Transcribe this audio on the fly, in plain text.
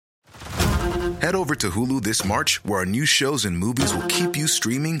Head over to Hulu this March, where our new shows and movies will keep you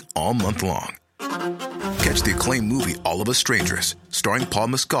streaming all month long. Catch the acclaimed movie All of Us Strangers, starring Paul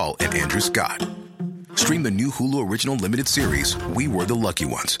Mescal and Andrew Scott. Stream the new Hulu original limited series We Were the Lucky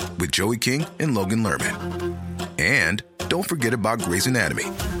Ones with Joey King and Logan Lerman. And don't forget about Grey's Anatomy.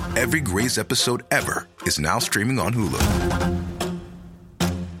 Every Grey's episode ever is now streaming on Hulu.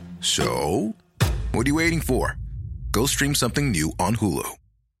 So, what are you waiting for? Go stream something new on Hulu.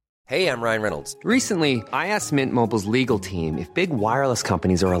 Hey, I'm Ryan Reynolds. Recently, I asked Mint Mobile's legal team if big wireless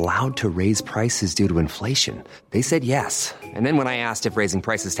companies are allowed to raise prices due to inflation. They said yes. And then when I asked if raising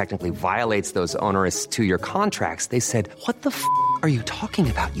prices technically violates those onerous two-year contracts, they said, "What the f*** are you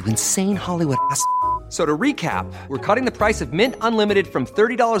talking about, you insane Hollywood ass?" So to recap, we're cutting the price of Mint Unlimited from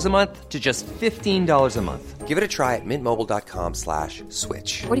 $30 a month to just $15 a month. Give it a try at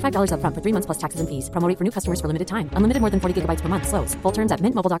mintmobile.com/switch. $45 up front for 3 months plus taxes and fees. Promo rate for new customers for limited time. Unlimited more than 40 gigabytes per month. Slows full terms at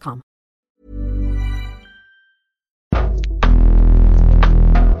mintmobile.com.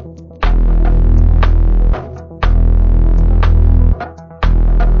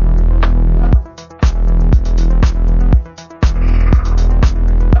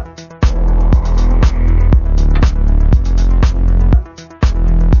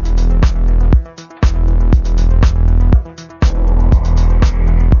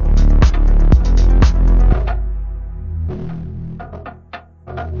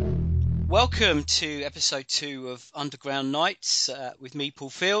 Welcome to episode 2 of Underground Nights with me, Paul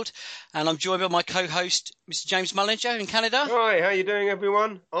Field, and I'm joined by my co-host, Mr. James Mullinger in Canada. Hi, how you doing,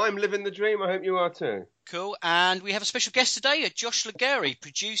 everyone? I'm living the dream. I hope you are too. Cool. And we have a special guest today, Josh Laguerre,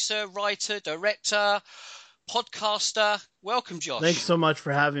 producer, writer, director, podcaster. Welcome, Josh. Thanks so much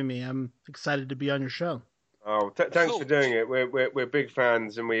for having me. I'm excited to be on your show. Oh, thanks for doing it. We're big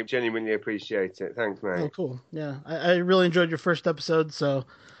fans and we genuinely appreciate it. Thanks, mate. Oh, cool. Yeah, I really enjoyed your first episode, so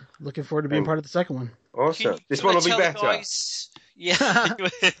looking forward to being part of the second one. Awesome. This one will be better. Yeah.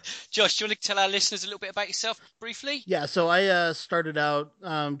 Josh, do you want to tell our listeners a little bit about yourself briefly? Yeah, so I started out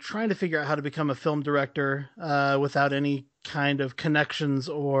trying to figure out how to become a film director without any kind of connections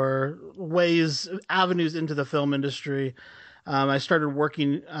or avenues into the film industry. I started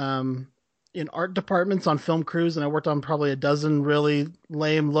working in art departments on film crews, and I worked on probably a dozen really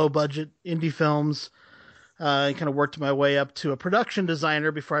lame, low-budget indie films. I kind of worked my way up to a production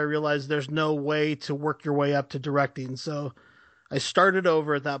designer before I realized there's no way to work your way up to directing. So I started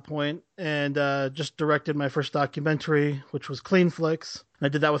over at that point and just directed my first documentary, which was Clean Flicks. And I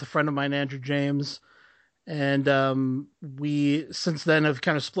did that with a friend of mine, Andrew James. And we since then have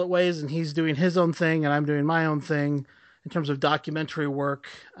kind of split ways, and he's doing his own thing and I'm doing my own thing in terms of documentary work.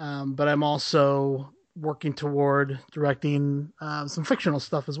 But I'm also working toward directing some fictional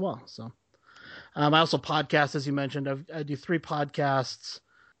stuff as well. So. I also podcast, as you mentioned. I do 3 podcasts.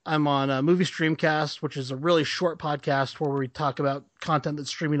 I'm on a Movie Streamcast, which is a really short podcast where we talk about content that's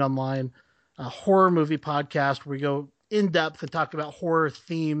streaming online. A horror movie podcast where we go in depth and talk about horror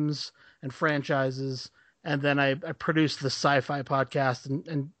themes and franchises. And then I produce the sci-fi podcast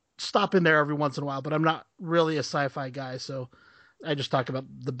and stop in there every once in a while. But I'm not really a sci-fi guy, so I just talk about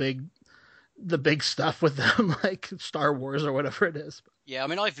the big stuff with them, like Star Wars or whatever it is. Yeah, I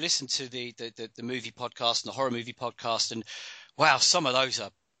mean, I've listened to the movie podcast and the horror movie podcast, and wow, some of those are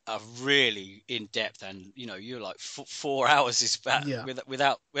really in depth, and you're like 4 hours is bad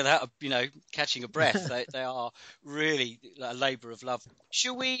without catching a breath. they are really a labour of love.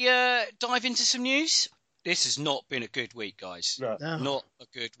 Shall we dive into some news? This has not been a good week, guys. No. Not a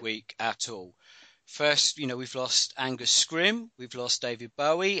good week at all. First, we've lost Angus Scrimm, we've lost David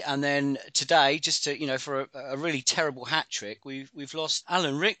Bowie, and then today, just to, for a really terrible hat trick, we've lost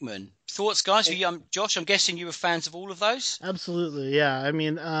Alan Rickman. Thoughts, guys? Josh, I'm guessing you were fans of all of those? Absolutely, yeah. I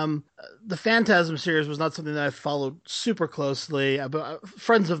mean, the Phantasm series was not something that I followed super closely, but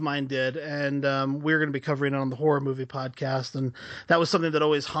friends of mine did, and we were going to be covering it on the horror movie podcast, and that was something that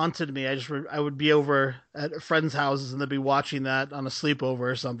always haunted me. I would be over at friends' houses, and they'd be watching that on a sleepover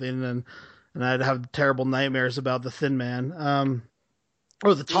or something, and I'd have terrible nightmares about the Thin Man.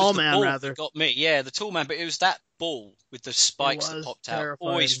 Or the Tall Man, rather. That got me. Yeah, the Tall Man, but it was that ball with the spikes that popped terrifying.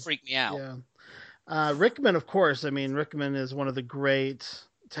 Out. Always freaked me out. Yeah. Rickman, of course. I mean, Rickman is one of the great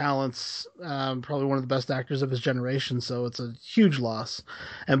talents, probably one of the best actors of his generation, so it's a huge loss.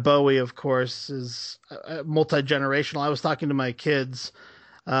 And Bowie, of course, is multi-generational. I was talking to my kids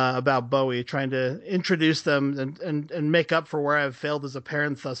about Bowie, trying to introduce them and make up for where I've failed as a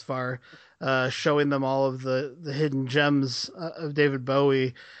parent thus far. Showing them all of the hidden gems of David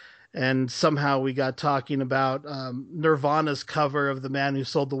Bowie. And somehow we got talking about Nirvana's cover of The Man Who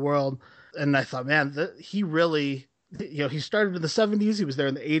Sold the World. And I thought, man, he really he started in the 70s. He was there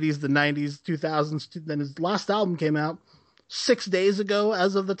in the 80s, the 90s, 2000s. Then his last album came out 6 days ago,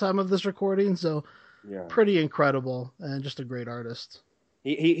 as of the time of this recording. So, pretty incredible and just a great artist.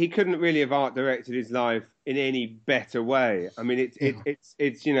 He couldn't really have art directed his life in any better way. I mean, it's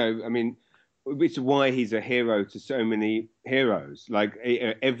I mean, which is why he's a hero to so many heroes. Like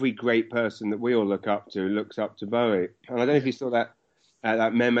every great person that we all look up to looks up to Bowie. And I don't know if you saw that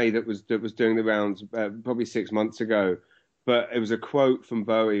meme that was doing the rounds probably 6 months ago, but it was a quote from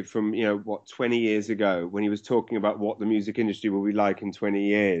Bowie from 20 years ago when he was talking about what the music industry will be like in 20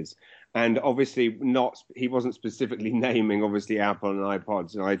 years. And obviously he wasn't specifically naming obviously Apple and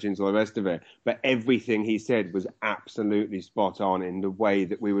iPods and iTunes and all the rest of it, but everything he said was absolutely spot on in the way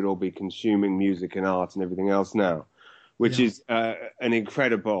that we would all be consuming music and art and everything else now, which is an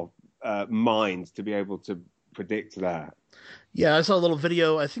incredible mind to be able to predict that. Yeah, I saw a little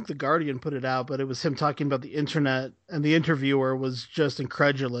video. I think The Guardian put it out, but it was him talking about the internet, and the interviewer was just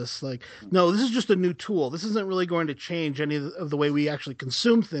incredulous. Like, no, this is just a new tool. This isn't really going to change any of the way we actually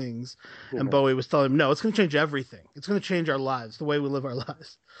consume things. And Bowie was telling him, no, it's going to change everything. It's going to change our lives, the way we live our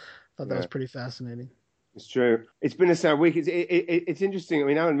lives. I thought that was pretty fascinating. It's true. It's been a sad week. It's interesting. I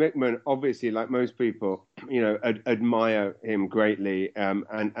mean, Alan Rickman, obviously, like most people, admire him greatly and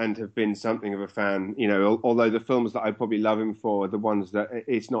have been something of a fan. Although the films that I probably love him for are the ones that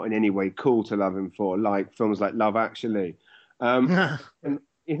it's not in any way cool to love him for, like films like Love Actually. And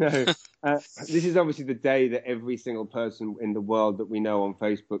this is obviously the day that every single person in the world that we know on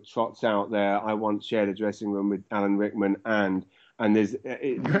Facebook trots out there. I once shared a dressing room with Alan Rickman and there's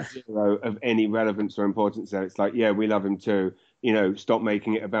zero of any relevance or importance there. It's like, yeah, we love him too. Stop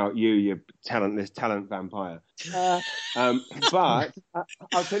making it about you talentless talent vampire. But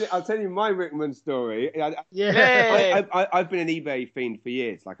I'll tell you my Rickman story. I've been an eBay fiend for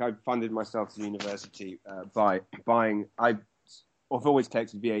years. Like I've funded myself to university by buying. I've always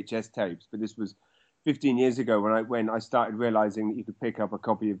collected VHS tapes, but this was 15 years ago when I started realizing that you could pick up a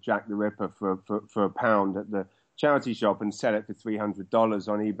copy of Jack the Ripper for £1 at the charity shop and sell it for $300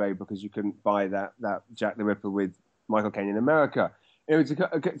 on eBay because you couldn't buy that Jack the Ripper with Michael Caine in America. To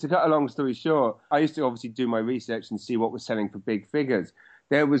cut a long story short, I used to obviously do my research and see what was selling for big figures.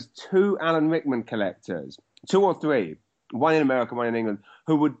 There was 2 Alan Rickman collectors, 2 or 3, one in America, one in England,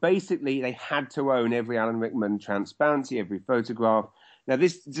 who would basically, they had to own every Alan Rickman transparency, every photograph. Now,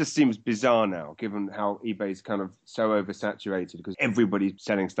 this just seems bizarre now, given how eBay's kind of so oversaturated because everybody's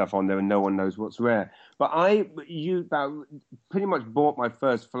selling stuff on there and no one knows what's rare. But pretty much bought my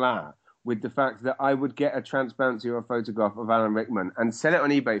first flat with the fact that I would get a transparency or a photograph of Alan Rickman and sell it on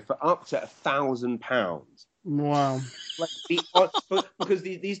eBay for up to £1,000. Wow. Because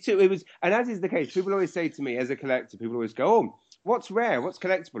these two, and as is the case, people always say to me as a collector, people always go, oh, what's rare? What's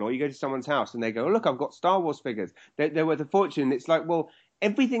collectible? Or you go to someone's house and they go, oh, look, I've got Star Wars figures. They're worth a fortune. It's like, well,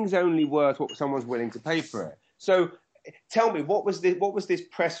 everything's only worth what someone's willing to pay for it. So tell me, what was this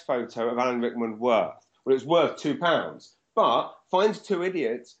press photo of Alan Rickman worth? Well, it was worth £2. But find 2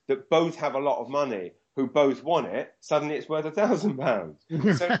 idiots that both have a lot of money who both want it. Suddenly it's worth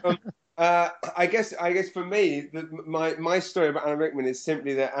 £1,000. So I guess for me, my story about Alan Rickman is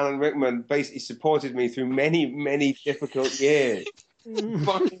simply that Alan Rickman basically supported me through many, many difficult years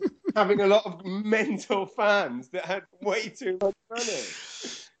by having a lot of mental fans that had way too much money.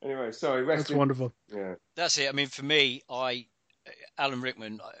 Anyway, sorry. That's wonderful. Yeah. That's it. I mean, for me, Alan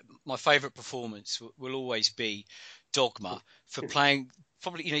Rickman, my favourite performance will always be Dogma for playing.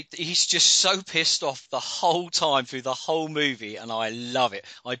 Probably, he's just so pissed off the whole time through the whole movie, and I love it.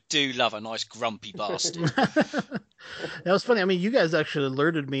 I do love a nice grumpy bastard. That was funny. I mean, you guys actually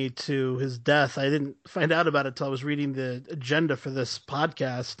alerted me to his death. I didn't find out about it until I was reading the agenda for this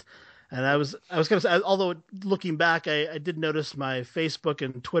podcast, and I was going to say, although looking back, I did notice my Facebook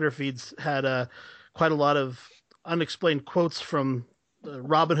and Twitter feeds had quite a lot of unexplained quotes from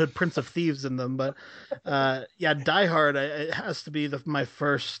Robin Hood, Prince of Thieves in them, but Die Hard it has to be my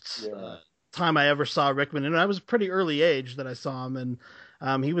first time I ever saw Rickman, and I was a pretty early age that I saw him,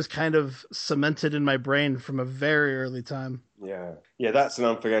 and he was kind of cemented in my brain from a very early time. Yeah, that's an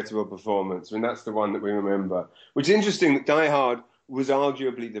unforgettable performance. I mean, that's the one that we remember. Which is interesting that Die Hard was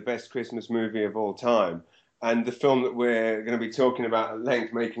arguably the best Christmas movie of all time. And the film that we're going to be talking about at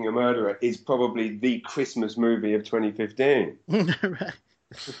length, Making a Murderer, is probably the Christmas movie of 2015. Right.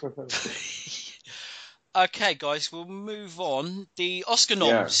 Okay, guys, we'll move on. The Oscar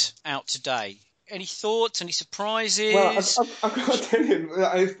noms out today. Any thoughts? Any surprises? Well, I've got to tell you,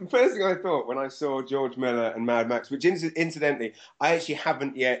 the first thing I thought when I saw George Miller and Mad Max, which incidentally, I actually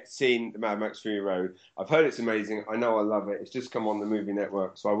haven't yet seen the Mad Max Fury Road. I've heard it's amazing. I know I love it. It's just come on the movie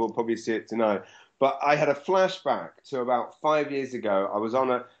network, so I will probably see it tonight. But I had a flashback to about 5 years ago. I was on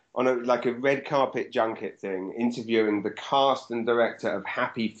a red carpet junket thing, interviewing the cast and director of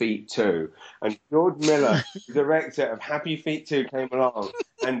Happy Feet 2. And George Miller, the director of Happy Feet 2, came along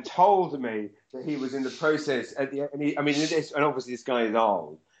and told me that he was in the process and obviously this guy is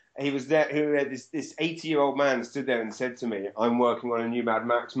old. He was there. This 80-year-old man stood there and said to me, "I'm working on a new Mad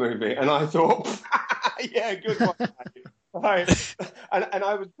Max movie," and I thought, "Yeah, good one." Right. And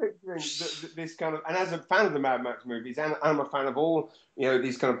I was picturing this kind of, and as a fan of the Mad Max movies, and I'm a fan of all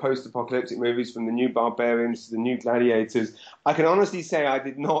these kind of post-apocalyptic movies, from the new Barbarians to the new Gladiators. I can honestly say I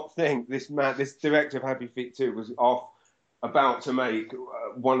did not think this director of Happy Feet 2 was about to make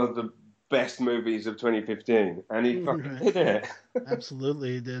one of the best movies of 2015, and he fucking did it.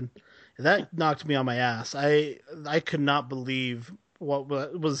 Absolutely, he did. That knocked me on my ass. I could not believe what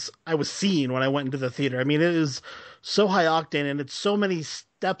I was seeing when I went into the theater. I mean, it is so high octane, and it's so many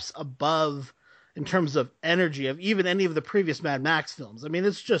steps above in terms of energy of even any of the previous Mad Max films. I mean,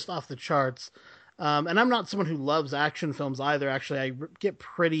 it's just off the charts. And I'm not someone who loves action films either. Actually, I get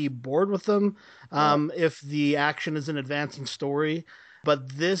pretty bored with them if the action is an advancing story. But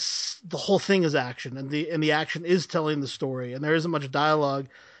the whole thing is action, and the action is telling the story, and there isn't much dialogue,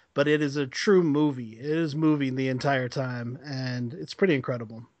 but it is a true movie. It is moving the entire time, and it's pretty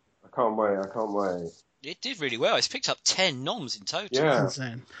incredible. I can't wait. It did really well. It's picked up 10 noms in total. Yeah. That's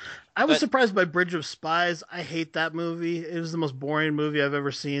insane. I was surprised by Bridge of Spies. I hate that movie. It was the most boring movie I've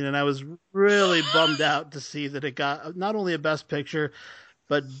ever seen, and I was really bummed out to see that it got not only a Best Picture,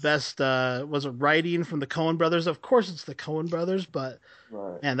 but best was it writing from the Coen brothers? Of course, it's the Coen brothers, but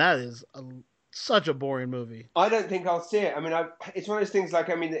man, that is such a boring movie. I don't think I'll see it. I mean, it's one of those things. Like,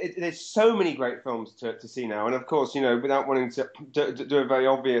 I mean, there's so many great films to see now, and of course, without wanting to do a very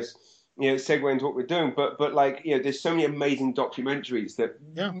obvious segue into what we're doing, but like, there's so many amazing documentaries that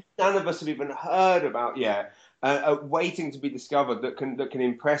none of us have even heard about yet, waiting to be discovered, that can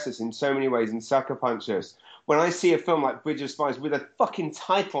impress us in so many ways and sucker punch us. When I see a film like Bridge of Spies with a fucking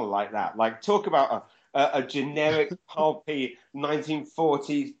title like that, like, talk about a generic pulpy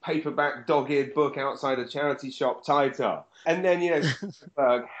 1940s paperback dog-eared book outside a charity shop title, and then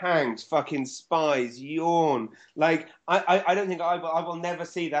Spielberg, Hanks, fucking Spies, Yawn. Like, I don't think I will never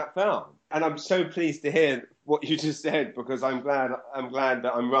see that film, and I'm so pleased to hear what you just said, because I'm glad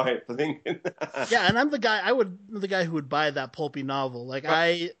that I'm right for thinking that. Yeah, and I'm the guy who would buy that pulpy novel. Like,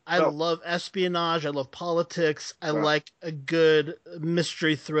 I love espionage, I love politics, I like a good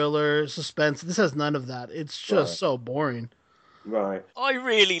mystery thriller, suspense. This has none of that. It's just so boring. Right. I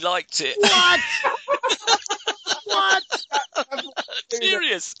really liked it. What? What?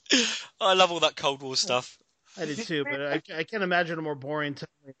 Serious. I love all that Cold War stuff. I did too, but I can't imagine a more boring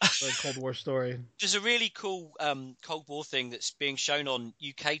Cold War story. There's a really cool Cold War thing that's being shown on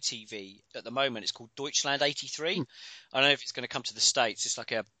UK TV at the moment. It's called Deutschland 83. I don't know if it's going to come to the States. It's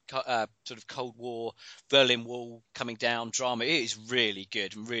like a sort of Cold War, Berlin Wall coming down drama. It is really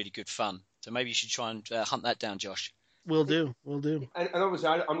good and really good fun. So maybe you should try and hunt that down, Josh. We'll do. And obviously,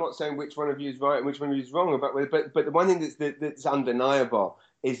 I'm not saying which one of you is right and which one of you is wrong, but the one thing that's undeniable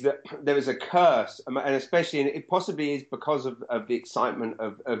is that there is a curse, and especially, and it possibly is because of the excitement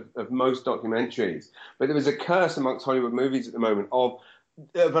of most documentaries, but there is a curse amongst Hollywood movies at the moment of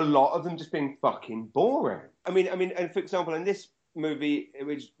a lot of them just being fucking boring. I mean, and for example, in this movie,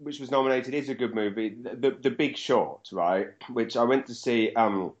 which was nominated, is a good movie, The Big Short, right? Which I went to see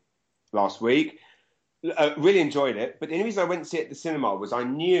last week. Really enjoyed it, but the only reason I went to see it at the cinema was I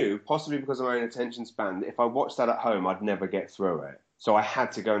knew, possibly because of my own attention span, that if I watched that at home, I'd never get through it. So I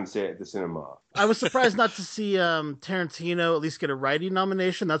had to go and see it at the cinema. I was surprised not to see Tarantino at least get a writing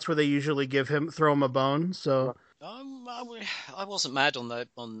nomination. That's where they usually throw him a bone. So I wasn't mad on the.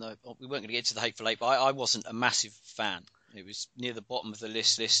 We weren't going to get to the Hateful Eight, but I wasn't a massive fan. It was near the bottom of the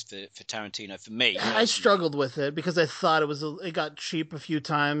list for Tarantino for me. I struggled with it because I thought it got cheap a few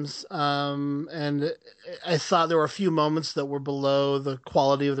times, and I thought there were a few moments that were below the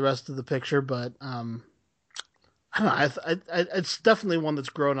quality of the rest of the picture. But I don't know. It's definitely one that's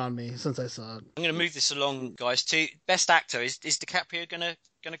grown on me since I saw it. I'm going to move this along, guys. To Best Actor, is DiCaprio going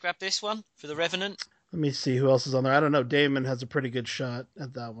to grab this one for The Revenant? Let me see who else is on there. I don't know. Damon has a pretty good shot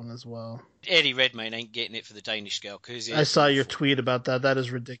at that one as well. Eddie Redmayne ain't getting it for The Danish Girl, because I saw your tweet about that. That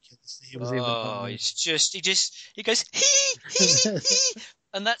is ridiculous. It's just he goes he,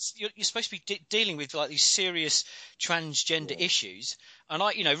 and that's you're supposed to be dealing with like these serious transgender issues. And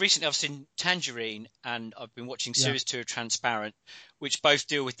recently I've seen Tangerine, and I've been watching Series 2 of Transparent, which both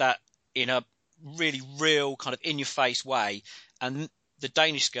deal with that in a really real kind of in your face way. And the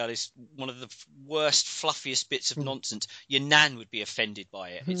Danish Girl is one of the worst, fluffiest bits of nonsense. Your nan would be offended by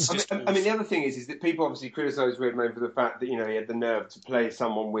it. It's just I mean, the other thing is that people obviously criticise Redmayne for the fact that, he had the nerve to play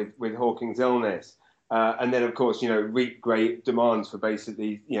someone with Hawking's illness. And then, of course, reap great demands for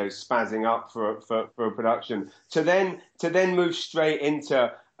basically, spazzing up for a production. To then move straight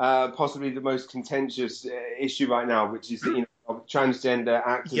into possibly the most contentious issue right now, which is transgender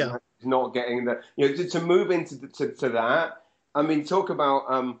actors not getting the, to move into to that. I mean, talk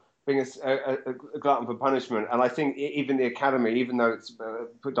about being a glutton for punishment. And I think even the Academy, even though it's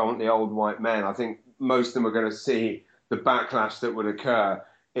predominantly old white men, I think most of them are going to see the backlash that would occur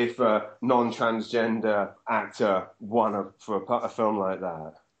if a non-transgender actor won for a film like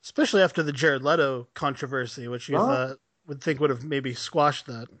that. Especially after the Jared Leto controversy, which you would think would have maybe squashed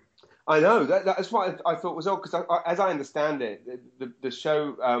that. I know. That's what I thought was odd, because as I understand it, the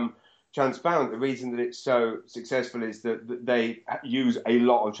show Transparent, the reason that it's so successful is that they use a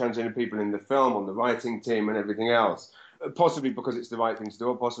lot of transgender people in the film, on the writing team and everything else. Possibly because it's the right thing to do,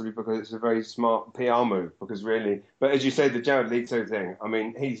 or possibly because it's a very smart PR move. Because really, but as you say, the Jared Leto thing, I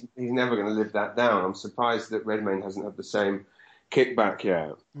mean, he's never going to live that down. I'm surprised that Redmayne hasn't had the same kickback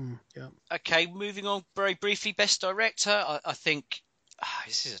yet. Yeah. Okay, moving on very briefly. Best Director, I think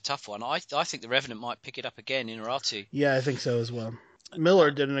this is a tough one. I think The Revenant might pick it up again in Inarritu. Yeah, I think so as well.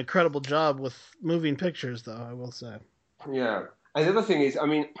 Miller did an incredible job with moving pictures, though, I will say. Yeah. And the other thing is, I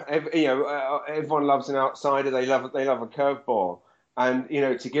mean, everyone loves an outsider. They love a curveball, and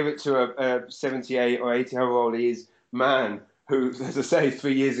to give it to a 78 or 80-year-old man who, as I say, 4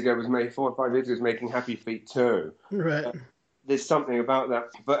 or 5 years ago was making Happy Feet 2. Right. There's something about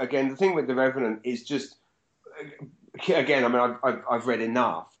that. But again, the thing with The Revenant is just, again, I mean, I've read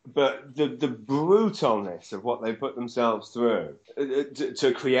enough, but the brutalness of what they put themselves through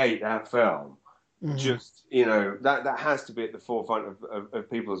to create that film. Mm-hmm. Just, that has to be at the forefront of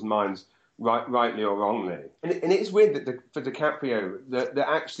people's minds, rightly or wrongly. And it's weird that for DiCaprio, that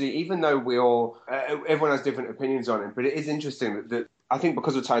actually, even though everyone has different opinions on him, but it is interesting that I think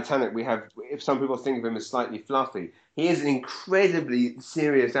because of Titanic, if some people think of him as slightly fluffy, he is an incredibly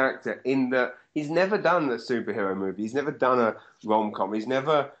serious actor in that he's never done a superhero movie. He's never done a rom-com. He's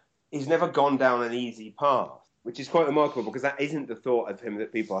never gone down an easy path, which is quite remarkable because that isn't the thought of him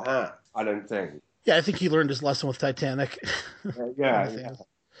that people have, I don't think. Yeah, I think he learned his lesson with Titanic. Yeah.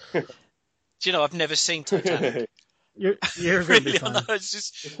 Do you know, I've never seen Titanic. You're going to be fine. It's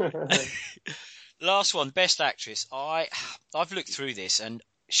just... Last one, Best Actress. I've looked through this, and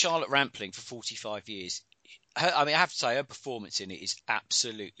Charlotte Rampling for 45 years. I have to say, her performance in it is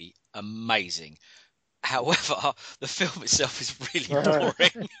absolutely amazing. However, the film itself is really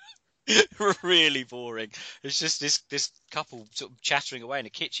boring. Really boring. It's just this couple sort of chattering away in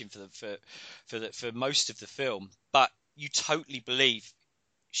a kitchen for most of the film, but you totally believe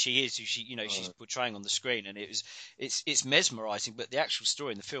she is who she's portraying on the screen, and it's mesmerizing. But the actual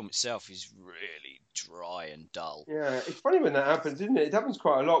story in the film itself is really dry and dull. Yeah, it's funny when that happens, isn't it? It happens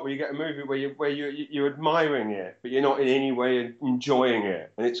quite a lot where you get a movie where you're admiring it, but you're not in any way enjoying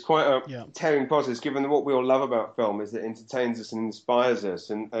it, and it's quite a tearing process. Given that what we all love about film is that it entertains us and inspires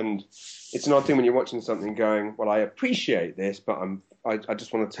us, and it's an odd thing when you're watching something going, well, I appreciate this, but I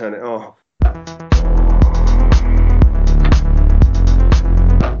just want to turn it off.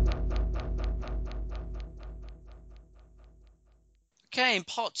 Okay, in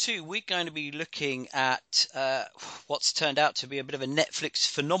part 2, we're going to be looking at what's turned out to be a bit of a Netflix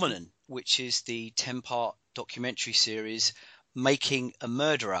phenomenon, which is the 10-part documentary series Making a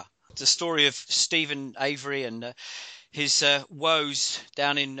Murderer. The story of Stephen Avery and his woes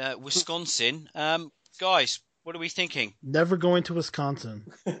down in Wisconsin. Guys, what are we thinking? Never going to Wisconsin.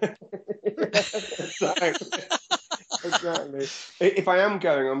 Exactly. If I am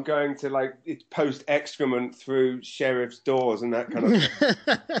going, I'm going to post excrement through sheriff's doors and that kind of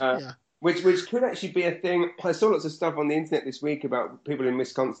thing. Which could actually be a thing. I saw lots of stuff on the internet this week about people in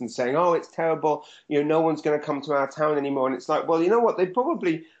Wisconsin saying, "Oh, it's terrible. No one's going to come to our town anymore." And it's like, well, you know what? They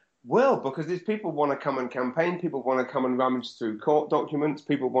probably will, because these people want to come and campaign. People want to come and rummage through court documents.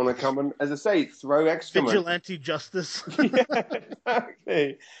 People want to come and, as I say, throw excrement. Vigilante justice. Yeah,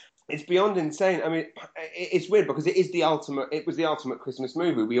 exactly. It's beyond insane. I mean, it's weird because it was the ultimate Christmas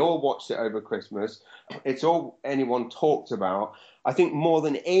movie. We all watched it over Christmas. It's all anyone talked about. I think more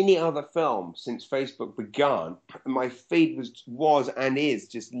than any other film since Facebook began, my feed was and is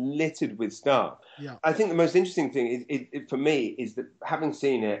just littered with stuff. Yeah. I think the most interesting thing for me is that having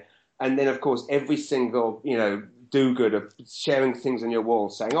seen it, and then of course every single do-gooder sharing things on your wall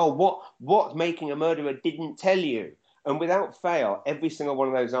saying, "Oh, what Making a Murderer didn't tell you." And without fail, every single one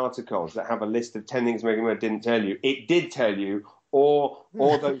of those articles that have a list of 10 things Making a Murderer didn't tell you, it did tell you or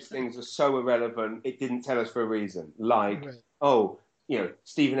those things are so irrelevant it didn't tell us for a reason. Like,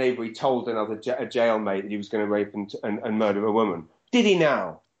 Stephen Avery told another a jailmate that he was going to rape and murder a woman. Did he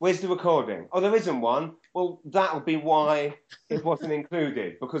now? Where's the recording? Oh, there isn't one. Well, that'll be why it wasn't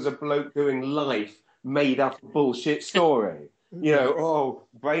included, because a bloke doing Life made up a bullshit story.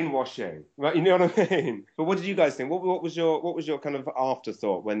 Brainwashing. Right? You know what I mean? But what did you guys think? What was your kind of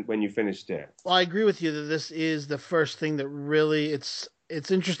afterthought when you finished it? Well, I agree with you that this is the first thing that really it's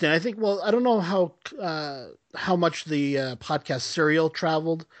interesting. I think. Well, I don't know how much the podcast Serial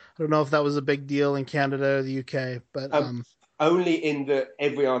traveled. I don't know if that was a big deal in Canada or the UK, but only in that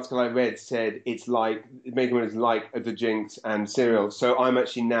every article I read said it's like Making a Murder is like The Jinx and Serial. So I'm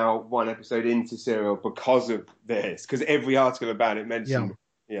actually now one episode into Serial because of this, because every article about it mentioned.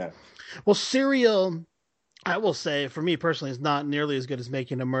 Yeah. Well, Serial, I will say, for me personally, is not nearly as good as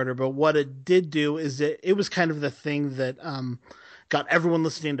Making a Murder. But what it did do is it was kind of the thing that got everyone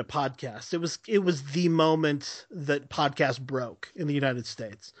listening to podcasts. It was the moment that podcasts broke in the United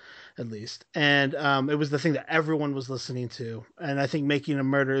States, at least. And it was the thing that everyone was listening to. And I think Making a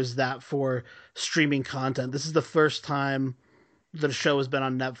Murder is that for streaming content. This is the first time that a show has been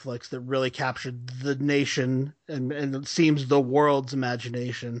on Netflix that really captured the nation and it seems the world's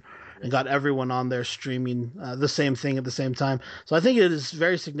imagination and got everyone on there streaming the same thing at the same time. So I think it is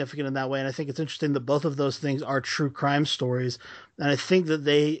very significant in that way. And I think it's interesting that both of those things are true crime stories. And I think that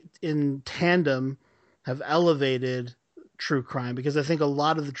they, in tandem, have elevated true crime, because I think a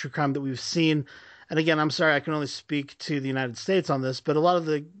lot of the true crime that we've seen, and again, I'm sorry, I can only speak to the United States on this, but a lot of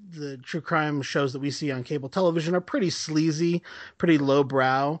the true crime shows that we see on cable television are pretty sleazy, pretty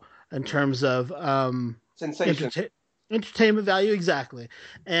lowbrow in terms of entertainment value. Exactly.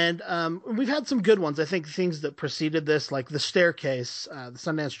 And we've had some good ones. I think things that preceded this, like The Staircase, the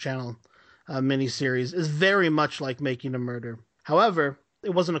Sundance Channel miniseries, is very much like Making a Murder. However,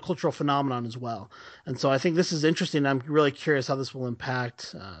 it wasn't a cultural phenomenon as well. And so I think this is interesting. I'm really curious how this will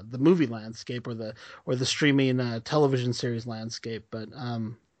impact the movie landscape or the streaming television series landscape. But I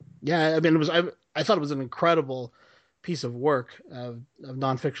mean, I thought it was an incredible piece of work of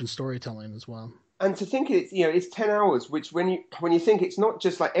nonfiction storytelling as well. And to think it's 10 hours, which when you think it's not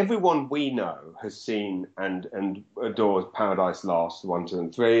just like everyone we know has seen and adores Paradise Lost 1, 2,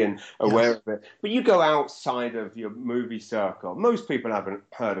 and 3 and aware of it. But you go outside of your movie circle. Most people haven't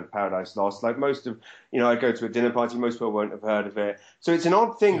heard of Paradise Lost. Like most of, I go to a dinner party, most people won't have heard of it. So it's an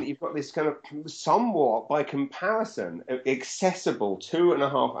odd thing that you've got this kind of somewhat, by comparison, accessible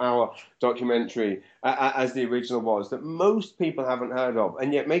 2.5-hour documentary as the original was, that most people haven't heard of.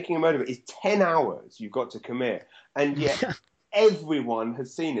 And yet Making a Murder is 10 hours you've got to commit. And yet everyone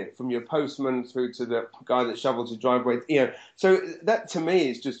has seen it, from your postman through to the guy that shovels your driveway. So that to me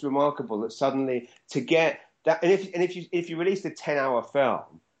is just remarkable, that suddenly to get that. And if you released a 10-hour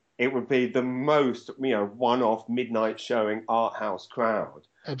film, it would be the most, one-off midnight showing art house crowd.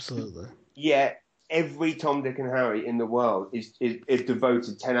 Absolutely. Yet every Tom, Dick, and Harry in the world is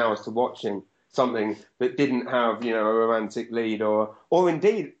devoted 10 hours to watching something that didn't have, a romantic lead or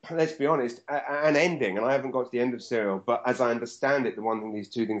indeed, let's be honest, an ending. And I haven't got to the end of Serial, but as I understand it, the one thing these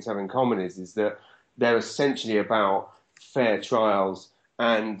two things have in common is that they're essentially about fair trials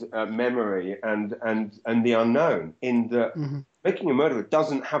and memory and the unknown. In that Making a Murderer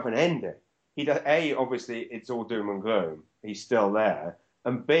doesn't have an ending. Obviously, it's all doom and gloom. He's still there.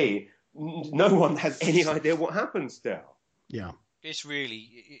 And B, no one has any idea what happens still. Yeah. It's really,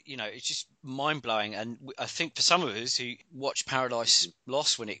 it's just mind blowing, and I think for some of us who watched Paradise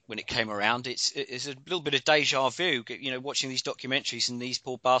Lost when it came around, it's a little bit of deja vu, watching these documentaries and these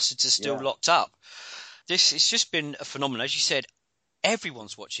poor bastards are still locked up. It's just been a phenomenon, as you said.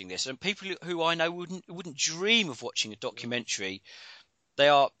 Everyone's watching this, and people who I know wouldn't dream of watching a documentary. They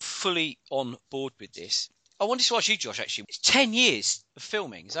are fully on board with this. I wanted to ask you, Josh, actually, it's 10 years of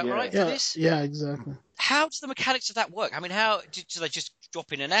filming. Is that right for this? Yeah, exactly. How does the mechanics of that work? I mean, how do they just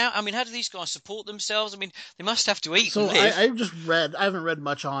drop in and out? I mean, how do these guys support themselves? I mean, they must have to eat and live. I haven't read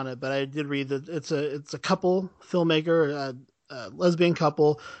much on it, but I did read that it's a couple, filmmaker, lesbian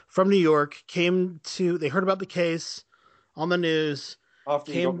couple from New York, they heard about the case on the news.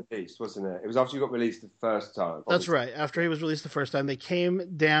 After he got released, wasn't it? It was after he got released the first time. That's right. After he was released the first time, they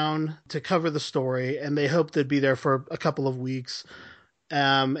came down to cover the story, and they hoped they'd be there for a couple of weeks.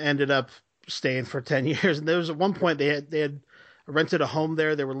 Ended up staying for 10 years. And there was at one point they had rented a home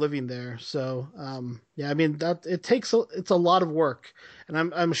there. They were living there. So, I mean, it's a lot of work. And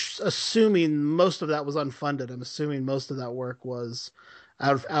I'm assuming most of that was unfunded. I'm assuming most of that work was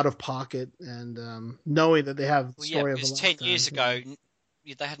out of pocket, and knowing that they have the story of a lifetime. 10 years ago,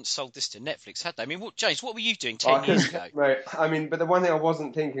 they hadn't sold this to Netflix, had they? I mean, James, what were you doing 10 years ago? Right. I mean, but the one thing I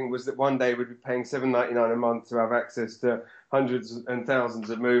wasn't thinking was that one day we'd be paying $7.99 a month to have access to hundreds and thousands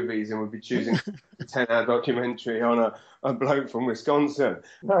of movies, and we'd be choosing a 10-hour documentary on a bloke from Wisconsin.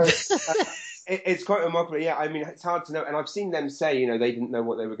 It's quite remarkable. Yeah, I mean, it's hard to know. And I've seen them say, they didn't know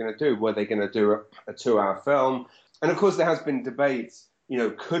what they were going to do. Were they going to do a 2-hour film? And of course, there has been debates.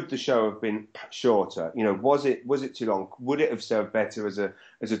 Could the show have been shorter? Was it too long? Would it have served better as a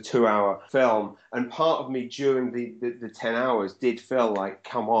 2-hour film? And part of me during the 10 hours did feel like,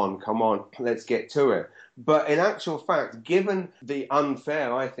 come on, let's get to it. But in actual fact, given the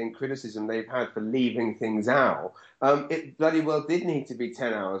unfair, I think, criticism they've had for leaving things out, it bloody well did need to be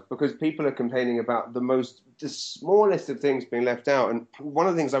 10 hours, because people are complaining about the smallest of things being left out. And one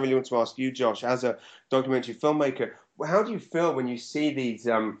of the things I really want to ask you, Josh, as a documentary filmmaker, how do you feel when you see these,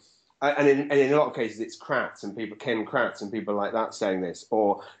 and in a lot of cases it's Kratz and people, Ken Kratz and people like that saying this,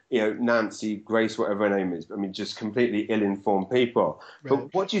 or, Nancy Grace, whatever her name is, I mean, just completely ill-informed people. Right.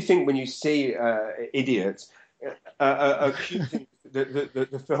 But what do you think when you see idiots accusing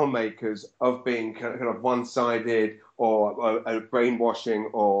the filmmakers of being kind of one-sided or brainwashing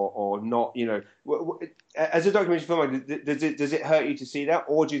or not, as a documentary filmmaker, does it hurt you to see that,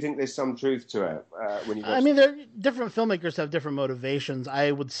 or do you think there's some truth to it when you watch I mean, different filmmakers have different motivations.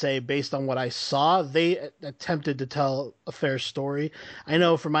 I would say, based on what I saw, they attempted to tell a fair story. I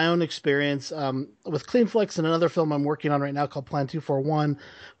know from my own experience with Cleanflix and another film I'm working on right now called Plan 241,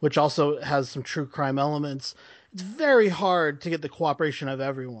 which also has some true crime elements, it's very hard to get the cooperation of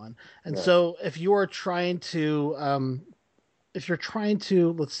everyone. And so if you're trying to,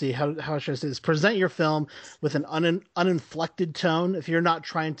 let's see, how should I say this, present your film with an uninflected tone, if you're not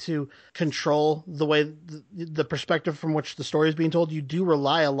trying to control the way the perspective from which the story is being told, you do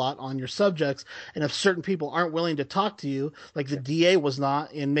rely a lot on your subjects. And if certain people aren't willing to talk to you, like the DA was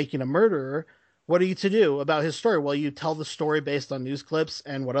not in Making a Murderer, what are you to do about his story? Well, you tell the story based on news clips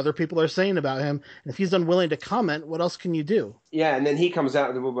and what other people are saying about him. And if he's unwilling to comment, what else can you do? Yeah, and then he comes out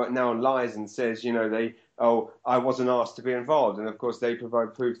of the woodwork now and lies and says, I wasn't asked to be involved. And of course, they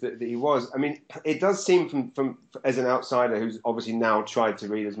provide proof that he was. I mean, it does seem from as an outsider who's obviously now tried to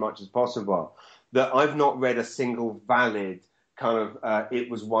read as much as possible, that I've not read a single valid kind of it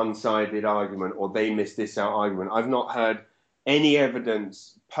was one-sided argument or they missed this out argument. I've not heard any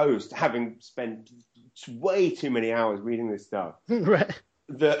evidence post, having spent way too many hours reading this stuff, right,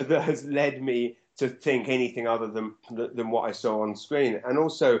 that has led me to think anything other than what I saw on screen. And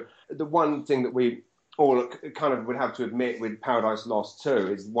also, the one thing that we all kind of would have to admit with Paradise Lost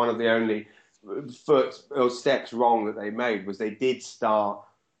 2 is one of the only steps wrong that they made was they did start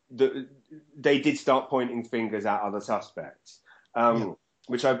pointing fingers at other suspects.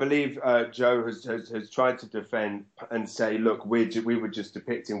 Which I believe Joe has tried to defend and say, look, we were just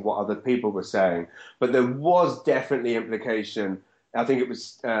depicting what other people were saying. But there was definitely implication. I think it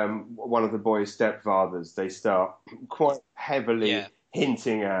was one of the boys' stepfathers. They start quite heavily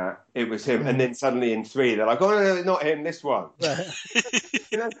hinting at it was him. And then suddenly in 3, they're like, oh, no, not him, this one. Sorry,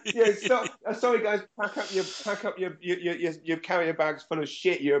 guys, pack up your carrier bags full of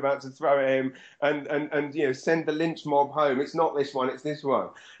shit you're about to throw at him and send the lynch mob home. It's not this one, it's this one.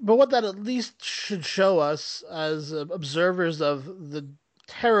 But what that at least should show us as observers of the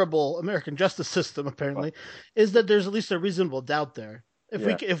terrible American justice system, apparently, is that there's at least a reasonable doubt there.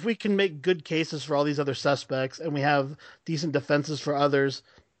 If we can make good cases for all these other suspects and we have decent defenses for others,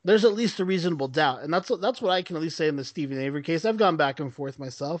 there's at least a reasonable doubt. And that's what I can at least say in the Steven Avery case. I've gone back and forth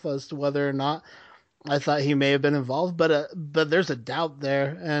myself as to whether or not I thought he may have been involved, but there's a doubt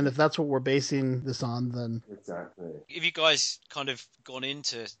there. And if that's what we're basing this on, then... Exactly. Have you guys kind of gone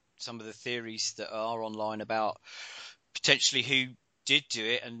into some of the theories that are online about potentially who did do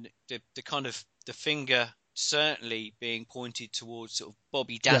it, and the kind of the finger certainly being pointed towards sort of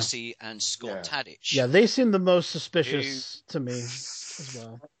Bobby Dassey and Scott Tadich? Yeah, they seem the most suspicious to me as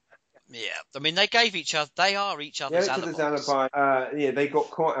well. Yeah, I mean, they are each other's alibis. They got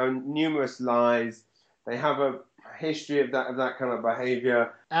caught on numerous lies. They have a history of that kind of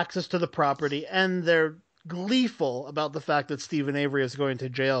behavior. Access to the property, and they're gleeful about the fact that Steven Avery is going to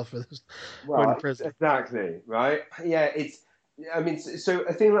jail for this. Well, prison. Exactly, right? Yeah, so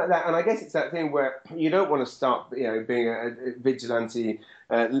a thing like that, and I guess it's that thing where you don't want to start, being a vigilante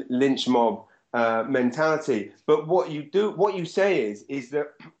lynch mob mentality. But what you say is that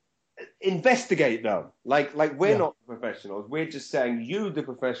investigate them. Like we're not professionals. We're just saying you, the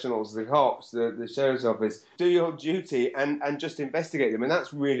professionals, the cops, the sheriff's office, do your duty and just investigate them. And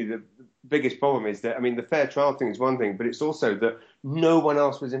that's really biggest problem is that, I mean, the fair trial thing is one thing, but it's also that no one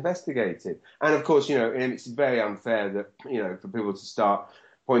else was investigated. And of course, it's very unfair that, for people to start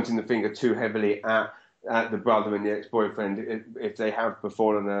pointing the finger too heavily at the brother and the ex-boyfriend if they have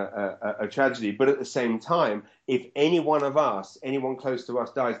befallen a tragedy. But at the same time, if any one of us, anyone close to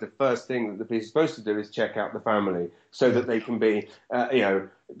us dies, the first thing that the police are supposed to do is check out the family so that they can be,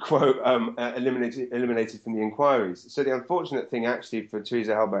 quote, eliminated from the inquiries. So the unfortunate thing actually for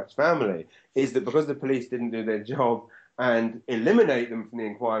Teresa Halbach's family is that because the police didn't do their job and eliminate them from the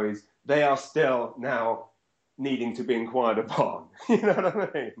inquiries, they are still now needing to be inquired upon. You know what I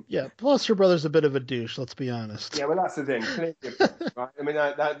mean? Yeah, plus her brother's a bit of a douche, let's be honest. Yeah, well, that's the thing. Right? I mean,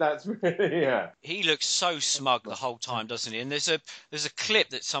 that's really, yeah. He looks so smug the whole time, doesn't he? And there's a clip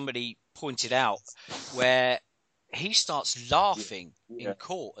that somebody pointed out where he starts laughing in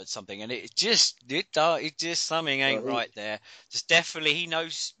court at something, and it just something ain't right there. Just definitely, he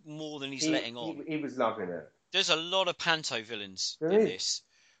knows more than he's letting on. He was loving it. There's a lot of panto villains in this.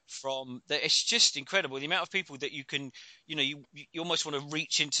 It's just incredible the amount of people that you can, you almost want to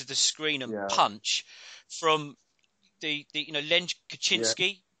reach into the screen and punch. From the Len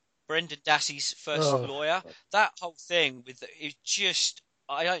Kaczynski, Brendan Dassey's first lawyer. That whole thing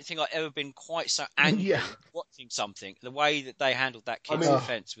I don't think I've ever been quite so angry watching something. The way that they handled that kid's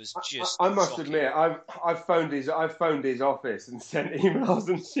defense was just. I must shocking. admit, I've phoned his office and sent emails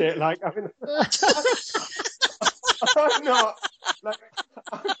and shit. Like, I mean, I'm like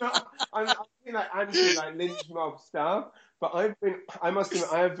anti like lynch mob stuff, but I must admit,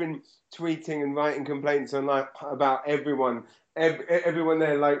 I have been tweeting and writing complaints online about everyone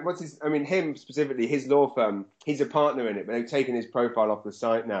there. Like, him specifically, his law firm, he's a partner in it, but they've taken his profile off the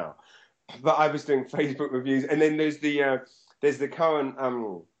site now. But I was doing Facebook reviews, and then there's the current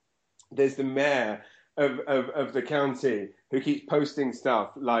there's the mayor of the county who keeps posting stuff.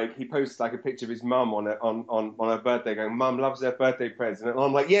 Like, he posts like a picture of his mum on her birthday, going, "Mum loves her birthday present." And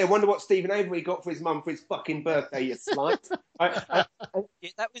I'm like, yeah, wonder what Stephen Avery got for his mum for his fucking birthday, you slut.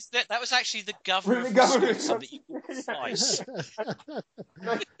 That was actually the government that you slice.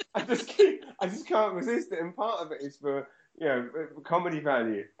 I just can't resist it, and part of it is for comedy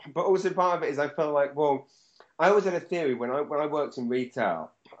value, but also part of it is I felt like, well, I always had a theory when I worked in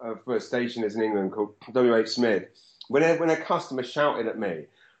retail for a stationers in England called WH Smith. When a customer shouted at me,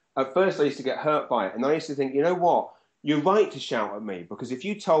 at first I used to get hurt by it, and I used to think, you know what, you're right to shout at me, because if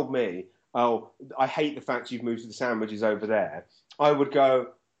you told me, oh, I hate the fact you've moved the sandwiches over there, I would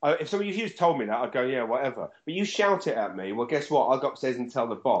go. If you just told me that, I'd go, yeah, whatever. But you shout it at me, well, guess what? I'll go upstairs and tell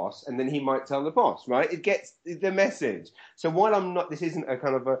the boss, and then he might tell the boss, right? It gets the message. So while this isn't a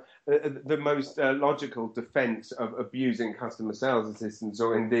kind of the most logical defence of abusing customer sales assistants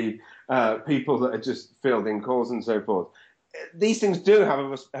or indeed people that are just fielding calls and so forth, these things do have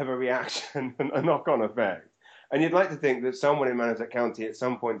a reaction and a knock-on effect. And you'd like to think that someone in Manatee County at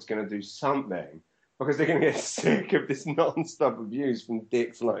some point is going to do something, because they're going to get sick of this non-stop abuse from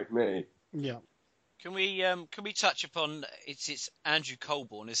dicks like me. Yeah. Can we touch upon it's Andrew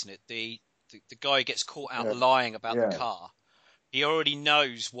Colborn, isn't it? The guy who gets caught out lying about the car. He already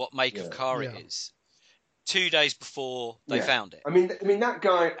knows what make of car it is. 2 days before they found it. I mean that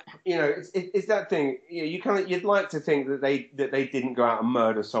guy. It's that thing. You'd like to think that they didn't go out and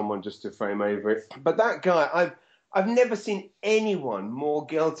murder someone just to frame over it. But that guy, I've never seen anyone more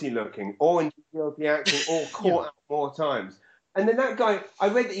guilty looking or in guilty acting or caught out more times. And then that guy, I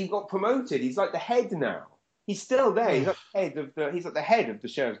read that he got promoted. He's like the head now. He's still there. He's like the head of the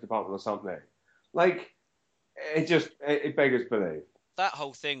sheriff's department or something. Like, it beggars belief. That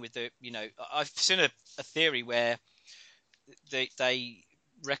whole thing with I've seen a theory where they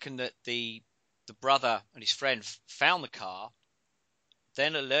reckon that the brother and his friend found the car,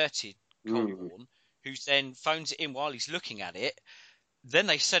 then alerted Colborn, who then phones it in while he's looking at it. Then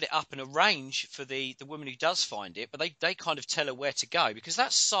they set it up and arrange for the woman who does find it, but they kind of tell her where to go, because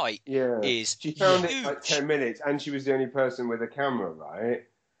that site is She found huge. it in like 10 minutes, and she was the only person with a camera, right?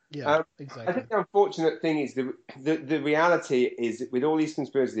 Yeah, exactly. I think the unfortunate thing is the reality is, with all these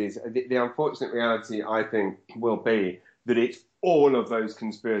conspiracies, the unfortunate reality, I think, will be that it's all of those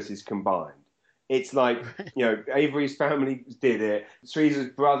conspiracies combined. It's like, Avery's family did it. Teresa's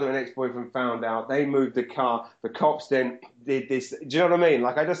brother and ex-boyfriend found out. They moved the car. The cops then did this. Do you know what I mean?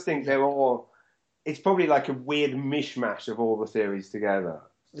 Like, I just think they're all... It's probably like a weird mishmash of all the theories together.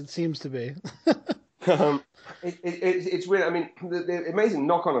 It seems to be. It's weird. I mean, the amazing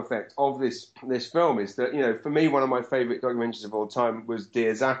knock-on effect of this film is that, for me, one of my favourite documentaries of all time was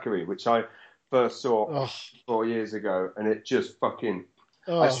Dear Zachary, which I first saw 4 years ago, and it just fucking...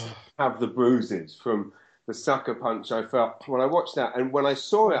 I have the bruises from the sucker punch I felt when I watched that. And when I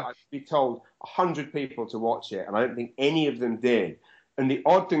saw it, I'd be told 100 people to watch it, and I don't think any of them did. And the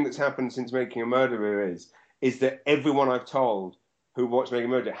odd thing that's happened since Making a Murderer is that everyone I've told who watched Making a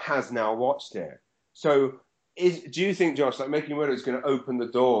Murderer has now watched it. So do you think, Josh, like Making a Murderer is going to open the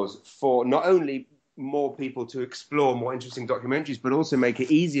doors for not only more people to explore more interesting documentaries, but also make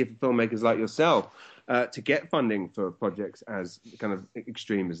it easier for filmmakers like yourself to get funding for projects as kind of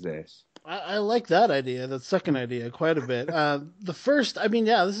extreme as this? I like that idea, that second idea, quite a bit. The first, I mean,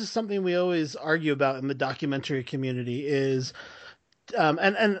 yeah, this is something we always argue about in the documentary community is,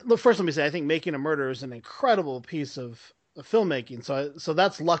 and look, first let me say, I think Making a Murderer is an incredible piece of filmmaking, so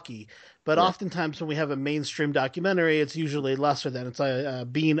that's lucky. But oftentimes when we have a mainstream documentary, it's usually lesser than. It's a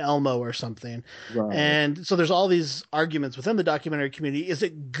Bean Elmo or something. Right. And so there's all these arguments within the documentary community. Is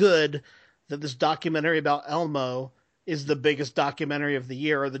it good that this documentary about Elmo is the biggest documentary of the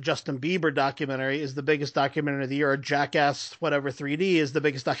year, or the Justin Bieber documentary is the biggest documentary of the year, or Jackass whatever 3D is the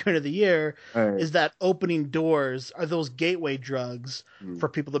biggest documentary of the year? Right. Is that opening doors? Are those gateway drugs for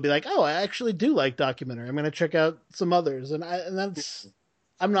people to be like, oh, I actually do like documentary, I'm going to check out some others? And that's,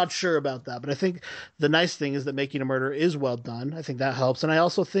 I'm not sure about that, but I think the nice thing is that Making a Murderer is well done. I think that helps. And I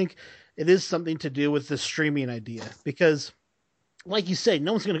also think it is something to do with the streaming idea, because like you say,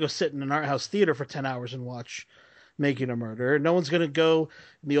 no one's going to go sit in an art house theater for 10 hours and watch Making a Murderer. No one's going to go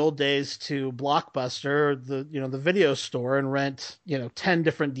in the old days to Blockbuster, the video store, and rent 10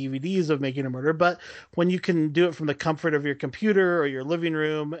 different DVDs of Making a Murderer. But when you can do it from the comfort of your computer or your living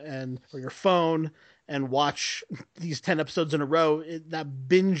room or your phone and watch these 10 episodes in a row, that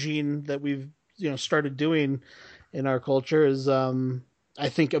binging that we've started doing in our culture is I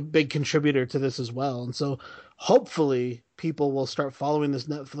think a big contributor to this as well. And so hopefully people will start following this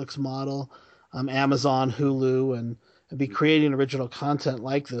Netflix model, Amazon, Hulu, and be creating original content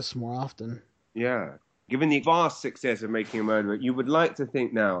like this more often. Yeah. Given the vast success of Making a Murderer, you would like to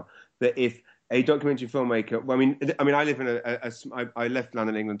think now that if a documentary filmmaker, well, I mean, I live in I left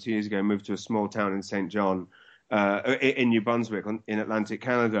London, England 2 years ago and moved to a small town in St. John, in New Brunswick, in Atlantic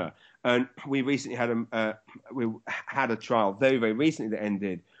Canada. And we recently had a trial very, very recently that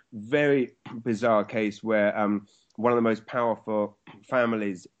ended. Very bizarre case where one of the most powerful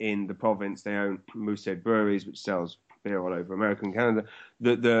families in the province, they own Moosehead Breweries, which sells beer all over America and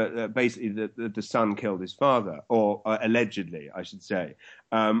Canada. Basically the son killed his father, or allegedly, I should say.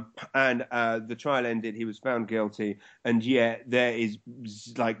 And the trial ended. He was found guilty, and yet there is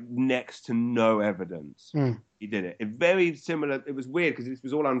like next to no evidence he did it. Very similar. It was weird because this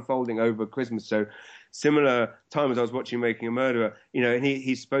was all unfolding over Christmas, so similar time as I was watching Making a Murderer. And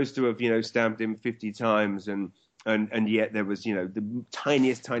he's supposed to have stabbed him 50 times, and yet there was the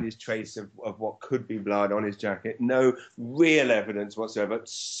tiniest trace of what could be blood on his jacket. No real evidence whatsoever.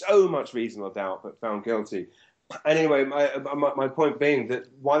 So much reasonable doubt, but found guilty. Anyway, my point being that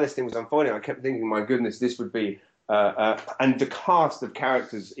while this thing was unfolding, I kept thinking, my goodness, this would be and the cast of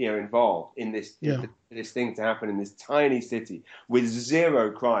characters involved in this this thing to happen in this tiny city with zero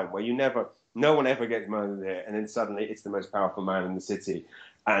crime, where no one ever gets murdered here, and then suddenly it's the most powerful man in the city,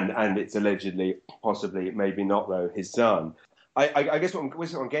 and it's allegedly, possibly, maybe not though, his son. I guess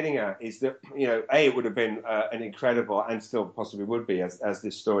what I'm getting at is that it would have been an incredible, and still possibly would be as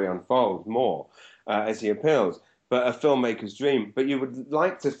this story unfolds more as he appeals, but a filmmaker's dream. But you would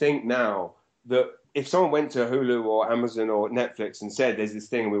like to think now that if someone went to Hulu or Amazon or Netflix and said, there's this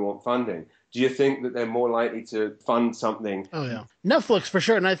thing we want funding, do you think that they're more likely to fund something? Oh, yeah. Netflix, for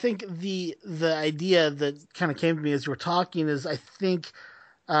sure. And I think the idea that kind of came to me as you were talking is, I think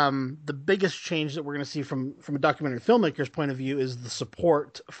the biggest change that we're going to see from a documentary filmmaker's point of view is the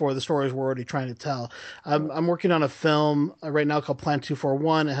support for the stories we're already trying to tell. I'm working on a film right now called Plan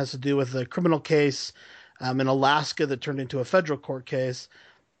 241. It has to do with a criminal case in Alaska that turned into a federal court case.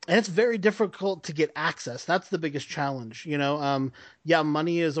 And it's very difficult to get access. That's the biggest challenge.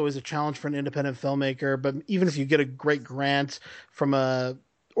 Money is always a challenge for an independent filmmaker, but even if you get a great grant from a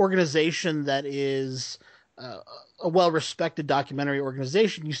organization that is a well-respected documentary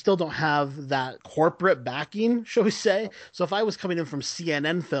organization, you still don't have that corporate backing, shall we say. So if I was coming in from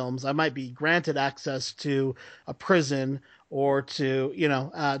CNN Films, I might be granted access to a prison or to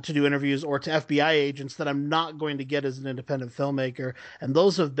do interviews, or to FBI agents that I'm not going to get as an independent filmmaker. And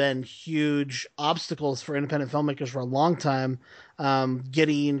those have been huge obstacles for independent filmmakers for a long time,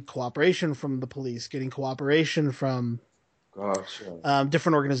 getting cooperation from the police, getting cooperation from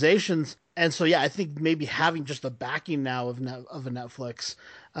different organizations. And so, I think maybe having just the backing now of a Netflix,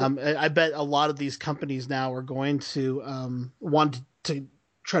 I bet a lot of these companies now are going to want to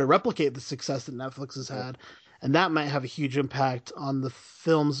try to replicate the success that Netflix has had. and that might have a huge impact on the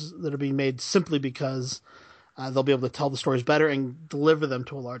films that are being made simply because they'll be able to tell the stories better and deliver them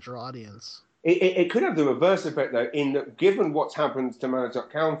to a larger audience. It could have the reverse effect, though, in that given what's happened to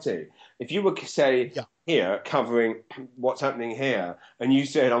Monadnock County, if you were, say, here, covering what's happening here, and you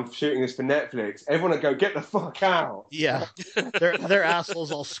said, I'm shooting this for Netflix, everyone would go, get the fuck out. Yeah. their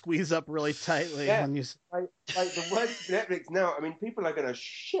assholes all squeeze up really tightly. Yeah. When you... like the word Netflix now, I mean, people are going to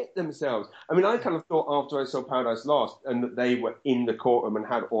shit themselves. I mean, I kind of thought after I saw Paradise Lost and that they were in the courtroom and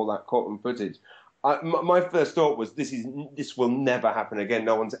had all that courtroom footage, my first thought was this will never happen again.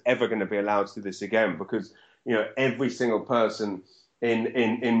 No one's ever going to be allowed to do this again because, you know, every single person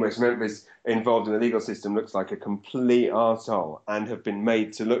in West Memphis involved in the legal system looks like a complete arsehole and have been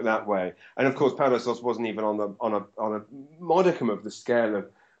made to look that way. And of course, Paradise Lost wasn't even on a modicum of the scale of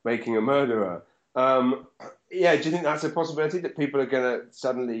Making a Murderer. Do you think that's a possibility that people are going to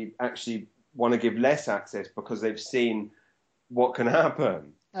suddenly actually want to give less access because they've seen what can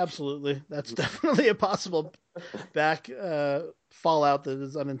happen? Absolutely. That's definitely a possible fallout that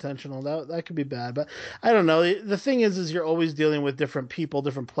is unintentional. That could be bad, but I don't know. The thing is you're always dealing with different people,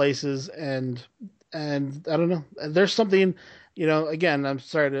 different places, and I don't know. There's something, you know, again, I'm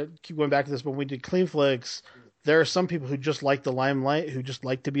sorry to keep going back to this, but when we did Clean Flicks, there are some people who just like the limelight, who just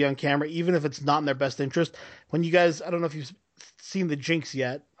like to be on camera, even if it's not in their best interest. When you guys, I don't know if you've seen The Jinx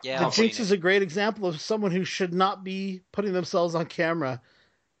yet. Yeah, The Jinx is a great example of someone who should not be putting themselves on camera.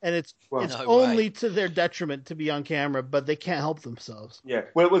 And it's only to their detriment to be on camera, but they can't help themselves. Yeah,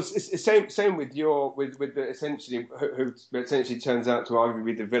 well, it's same with the essentially who essentially turns out to arguably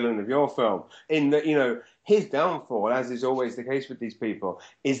be the villain of your film. In that, you know, his downfall, as is always the case with these people,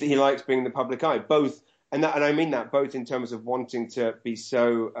 is that he likes being in the public eye. Both, and I mean that both in terms of wanting to be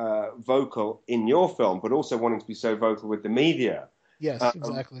so vocal in your film, but also wanting to be so vocal with the media. Yes,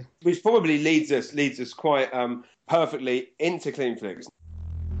 exactly. Which probably leads us quite perfectly into Clean Flicks.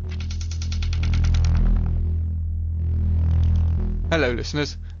 Hello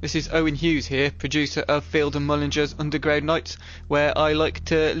listeners, this is Owen Hughes here, producer of Field and Mullinger's Underground Nights, where I like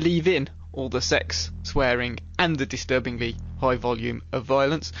to leave in all the sex, swearing and the disturbingly high volume of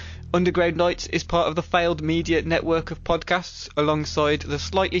violence. Underground Nights is part of the Failed Media network of podcasts, alongside the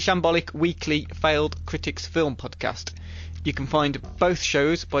slightly shambolic weekly Failed Critics Film podcast. You can find both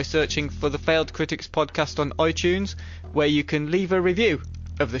shows by searching for the Failed Critics podcast on iTunes, where you can leave a review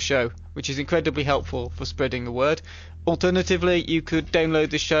of the show, which is incredibly helpful for spreading the word. Alternatively, you could download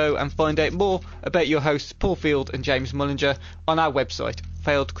the show and find out more about your hosts Paul Field and James Mullinger on our website,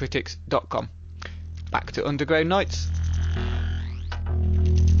 failedcritics.com. Back to Underground Nights.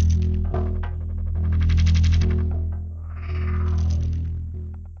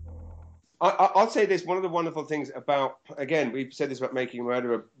 I'll say this, one of the wonderful things about, again, we've said this about Making a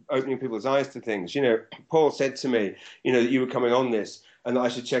Murderer, opening people's eyes to things. You know, Paul said to me, you know, that you were coming on this and that I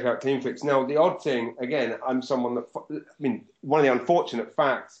should check out Clean Flicks. Now, the odd thing, again, I'm someone that, one of the unfortunate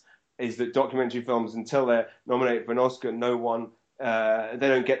facts is that documentary films, until they're nominated for an Oscar, they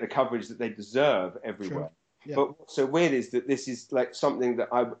don't get the coverage that they deserve everywhere. Sure. Yeah. But what's so weird is that this is like something that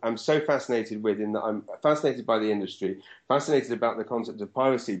I'm so fascinated with, in that I'm fascinated by the industry, fascinated about the concept of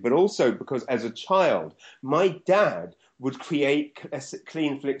piracy, but also because as a child, my dad would create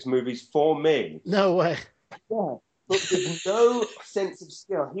Clean Flicks movies for me. No way. Yeah. But with no sense of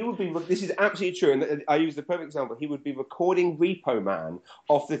skill. He would be, this is absolutely true, and I use the perfect example, he would be recording Repo Man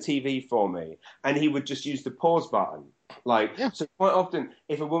off the TV for me, and he would just use the pause button. So quite often,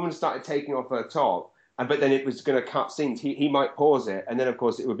 if a woman started taking off her top, but then it was going to cut scenes, he might pause it, and then, of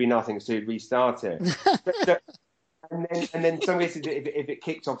course, it would be nothing, so he'd restart it. And then some cases, if it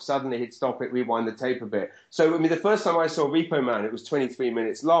kicked off suddenly, he'd stop it, rewind the tape a bit. So, I mean, the first time I saw Repo Man, it was 23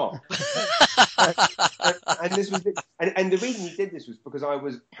 minutes long. and this was, and the reason he did this was because I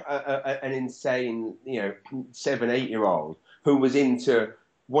was an insane, 7-8-year-old who was into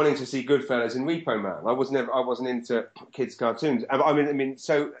wanting to see Goodfellas and Repo Man. I wasn't into kids' cartoons. I mean,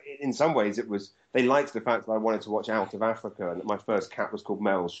 so in some ways they liked the fact that I wanted to watch Out of Africa and that my first cat was called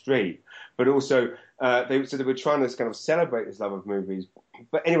Meryl Streep. But also, they were trying to kind of celebrate this love of movies.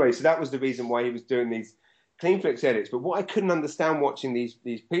 But anyway, so that was the reason why he was doing these Clean Flicks edits. But what I couldn't understand watching these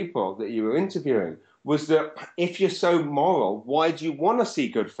people that you were interviewing was that if you're so moral, why do you want to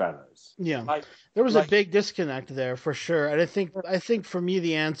see Goodfellas? Yeah, there was a big disconnect there for sure. And I think for me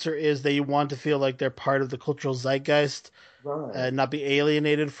the answer is they want to feel like they're part of the cultural zeitgeist, and not be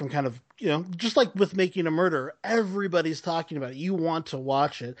alienated from kind of, just like with Making a Murderer, everybody's talking about it. You want to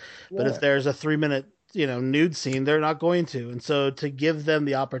watch it, but if there's a 3-minute nude scene, they're not going to. And so to give them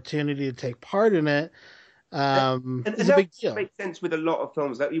the opportunity to take part in it. And it's a big deal. Makes sense with a lot of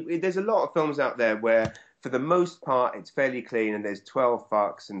films. There's a lot of films out there where for the most part, it's fairly clean, and there's 12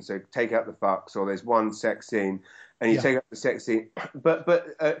 fucks, and so take out the fucks, or there's one sex scene, and you take out the sex scene. But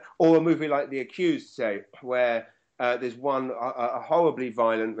or a movie like The Accused, say, where there's a horribly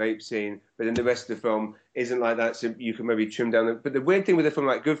violent rape scene, but then the rest of the film isn't like that, so you can maybe trim down. But the weird thing with a film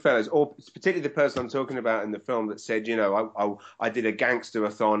like Goodfellas, or particularly the person I'm talking about in the film that said, I did a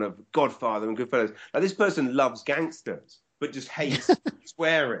gangster-a-thon of Godfather and Goodfellas. Like, this person loves gangsters, but just hates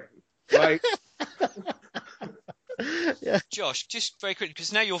swearing. Right? Yeah. Josh, just very quickly,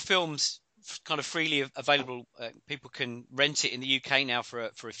 because now your film's kind of freely available, people can rent it in the UK now for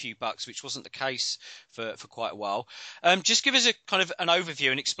a few bucks, which wasn't the case for quite a while. Just give us a kind of an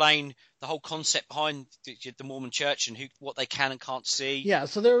overview and explain the whole concept behind the Mormon Church and what they can and can't see. Yeah,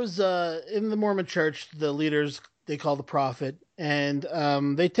 so there was in the Mormon Church, the leaders they call the prophet, and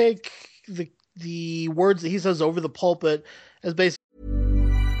they take the words that he says over the pulpit as basically.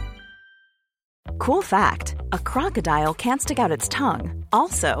 Cool fact, a crocodile can't stick out its tongue.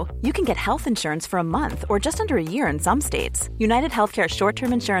 Also, you can get health insurance for a month or just under a year in some states. United Healthcare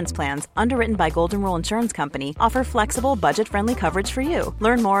short-term insurance plans, underwritten by Golden Rule Insurance Company, offer flexible, budget-friendly coverage for you.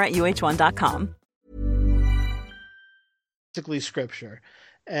 Learn more at uh1.com. Basically scripture.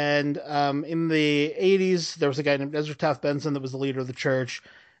 And in the 80s, there was a guy named Ezra Taft Benson that was the leader of the church.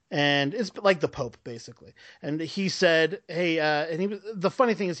 And it's like the Pope, basically. And he said, hey, the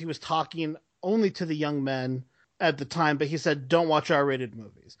funny thing is he was talking only to the young men at the time, but he said, don't watch R-rated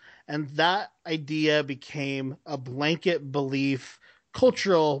movies. And that idea became a blanket belief,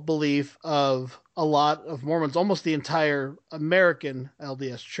 cultural belief of a lot of Mormons, almost the entire American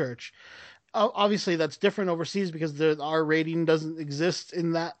LDS church. Obviously, that's different overseas because the R rating doesn't exist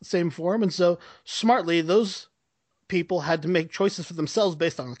in that same form. And so smartly, those people had to make choices for themselves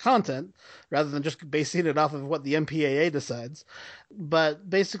based on the content rather than just basing it off of what the MPAA decides. But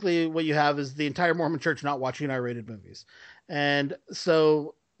basically what you have is the entire Mormon church not watching R-rated movies. And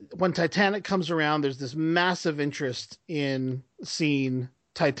so when Titanic comes around, there's this massive interest in seeing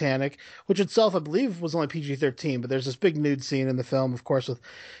Titanic, which itself, I believe, was only PG-13, but there's this big nude scene in the film, of course, with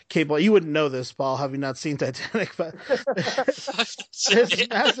Kate Blanchett. You wouldn't know this, Paul, having not seen Titanic, but there's this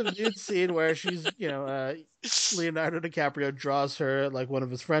massive nude scene where she's, Leonardo DiCaprio draws her like one of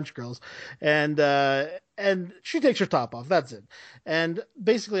his French girls, and she takes her top off. That's it. And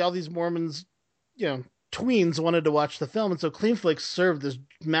basically all these Mormons, tweens wanted to watch the film, and so Cleanflix served this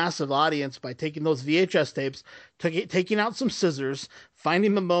massive audience by taking those VHS tapes, taking out some scissors,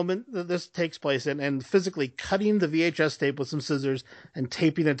 finding the moment that this takes place in, and physically cutting the VHS tape with some scissors and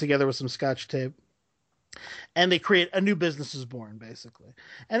taping it together with some Scotch tape. And they create a new business is born, basically.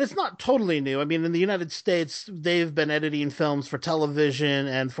 And it's not totally new. I mean, in the United States, they've been editing films for television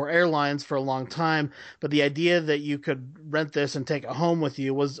and for airlines for a long time. But the idea that you could rent this and take it home with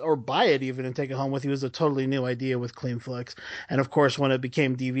you or buy it even and take it home with you was a totally new idea with Cleanflix. And of course, when it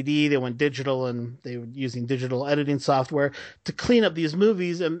became DVD, they went digital and they were using digital editing software to clean up these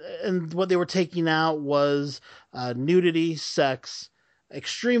movies. And what they were taking out was nudity, sex,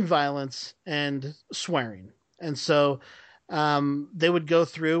 extreme violence, and swearing. And so they would go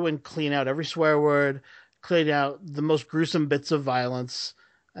through and clean out every swear word, clean out the most gruesome bits of violence.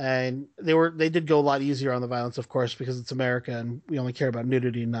 And they did go a lot easier on the violence, of course, because it's America and we only care about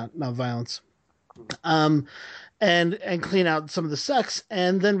nudity, not violence. And clean out some of the sex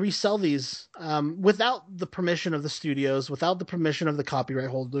and then resell these without the permission of the studios, without the permission of the copyright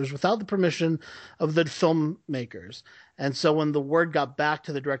holders, without the permission of the filmmakers. And so when the word got back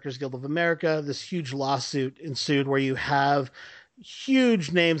to the Directors Guild of America, this huge lawsuit ensued where you have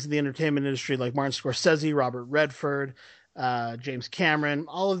huge names in the entertainment industry like Martin Scorsese, Robert Redford, James Cameron,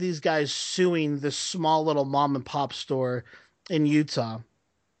 all of these guys suing this small little mom and pop store in Utah.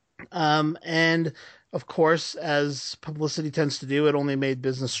 And of course, as publicity tends to do, it only made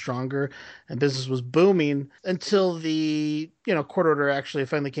business stronger and business was booming until the, court order actually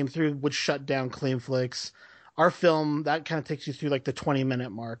finally came through, which shut down Cleanflix. Our film, that kind of takes you through like the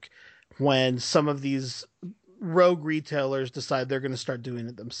 20-minute mark when some of these rogue retailers decide they're going to start doing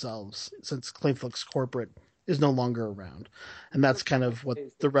it themselves since Cleanflix corporate is no longer around. And that's kind of what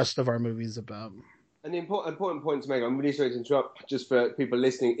the rest of our movie is about. And the important point to make, I'm really sorry to interrupt, just for people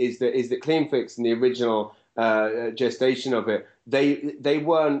listening, is that Cleanflix in the original gestation of it, they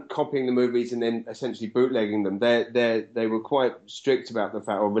weren't copying the movies and then essentially bootlegging them. They were quite strict about the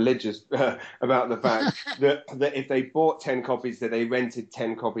fact, or religious about the fact that if they bought 10 copies, that they rented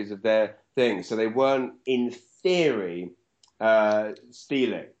 10 copies of their thing. So they weren't, in theory,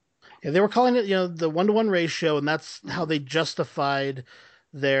 stealing. Yeah, they were calling it, the 1-to-1 ratio, and that's how they justified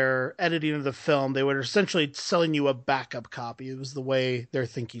their editing of the film, they were essentially selling you a backup copy. It was the way their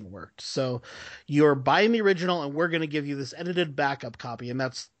thinking worked. So you're buying the original, and we're going to give you this edited backup copy, and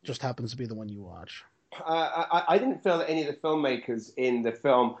that's just happens to be the one you watch. I didn't feel that any of the filmmakers in the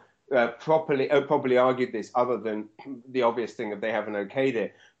film properly argued this, other than the obvious thing that they haven't okayed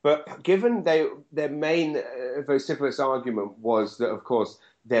it. But given their main vociferous argument was that, of course,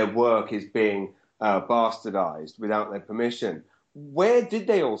 their work is being bastardized without their permission, where did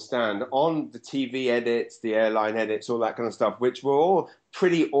they all stand on the TV edits, the airline edits, all that kind of stuff, which were all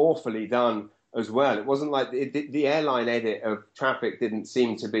pretty awfully done as well? It wasn't like the airline edit of Traffic didn't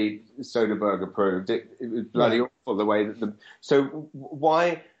seem to be Soderbergh approved. It was bloody awful the way that So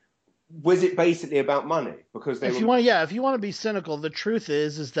why was it basically about money? Because if you want to be cynical, the truth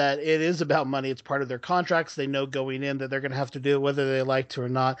is that it is about money. It's part of their contracts. They know going in that they're going to have to do it whether they like to or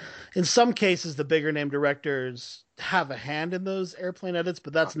not. In some cases, the bigger name directors have a hand in those airplane edits,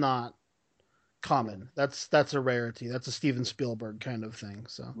 but that's not common. That's a rarity. That's a Steven Spielberg kind of thing.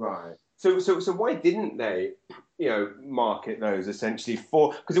 So right. So why didn't they, market those essentially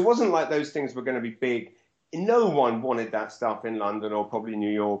for? Because it wasn't like those things were going to be big. No one wanted that stuff in London or probably New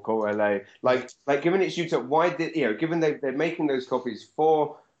York or LA. Like given its use up, why did given they're making those copies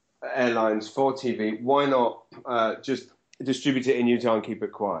for airlines, for TV, why not just distribute it in Utah and keep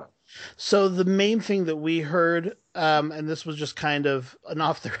it quiet? So the main thing that we heard, and this was just kind of an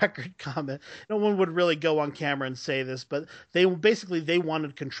off-the-record comment, no one would really go on camera and say this, but they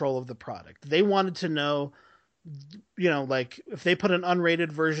wanted control of the product. They wanted to know, if they put an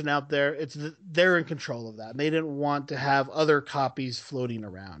unrated version out there, they're in control of that. And they didn't want to have other copies floating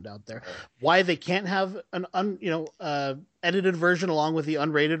around out there. Why they can't have an edited version along with the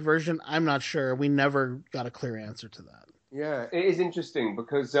unrated version, I'm not sure. We never got a clear answer to that. Yeah, it is interesting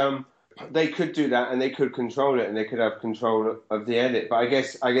because they could do that and they could control it and they could have control of the edit. But I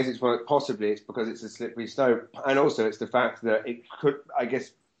guess it's because it's a slippery slope, and also it's the fact that it could. I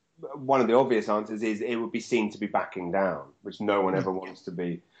guess one of the obvious answers is it would be seen to be backing down, which no one ever wants to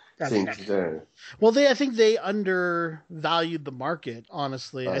be seen to do. Well, I think they undervalued the market.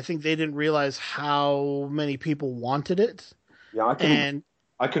 Honestly, I think they didn't realize how many people wanted it. Yeah,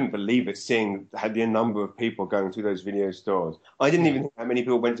 I couldn't believe it, had the number of people going through those video stores. I didn't even think that many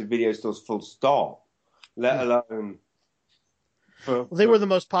people went to video stores full stop, let alone... They were the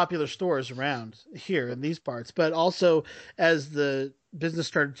most popular stores around here in these parts. But also, as the business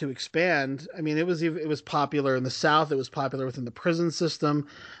started to expand, I mean, it was popular in the South. It was popular within the prison system.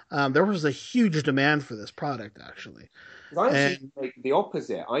 There was a huge demand for this product, actually. I used to make the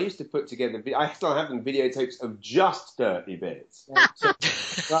opposite. I used to put together. I still have them videotapes of just dirty bits.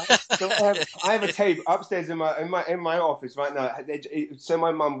 I have a tape upstairs in my office right now. So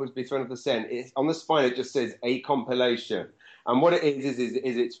my mum would be thrilled to send. On the spine, it just says a compilation. And what it is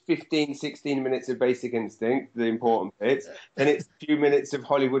it's 15, 16 minutes of Basic Instinct, the important bits. Then it's a few minutes of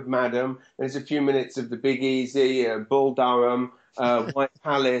Hollywood Madam. Then it's a few minutes of The Big Easy, Bull Durham, White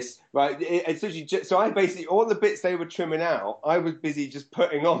Palace, right? So I basically, all the bits they were trimming out, I was busy just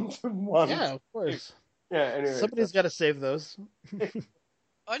putting on to one. Yeah, of course. Yeah, anyway. Somebody's got to save those.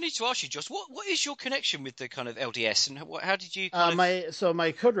 I need to ask you, Josh, what is your connection with the kind of LDS, and how did you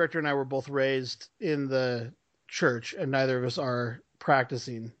my co-director and I were both raised in the church, and neither of us are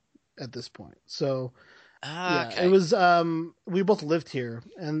practicing at this point. So okay. It was we both lived here,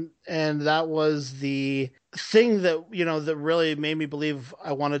 and that was the thing that that really made me believe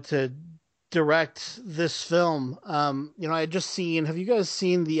I wanted to direct this film. I had just seen, have you guys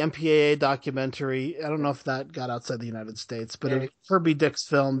seen the MPAA documentary? I don't know if that got outside the United States, but it's Herbie Dick's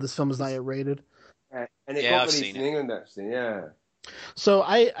film. This film is not yet rated. And it got released in England, actually, yeah. So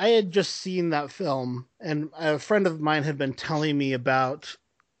I had just seen that film, and a friend of mine had been telling me about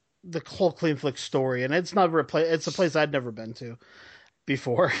the whole Clean Flick story, and it's not it's a place I'd never been to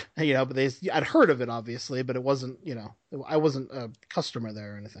before, but I'd heard of it obviously, but it wasn't, I wasn't a customer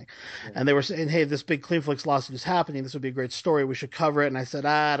there or anything. Yeah. And they were saying, hey, this big Clean Flicks lawsuit is happening. This would be a great story. We should cover it. And I said,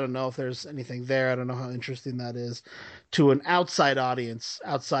 I don't know if there's anything there. I don't know how interesting that is to an outside audience,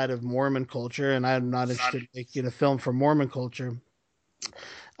 outside of Mormon culture. And I'm not interested in making a film for Mormon culture.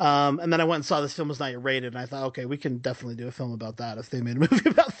 And then I went and saw this film was not yet rated, and I thought, okay, we can definitely do a film about that if they made a movie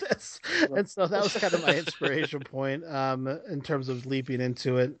about this. And so that was kind of my inspiration point in terms of leaping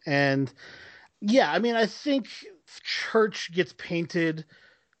into it. And yeah, I mean, I think church gets painted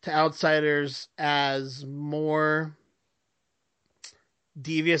to outsiders as more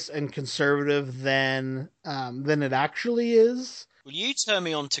devious and conservative than it actually is. Well, you turned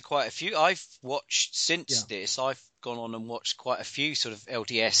me on to quite a few. I've watched since this. gone on and watched quite a few sort of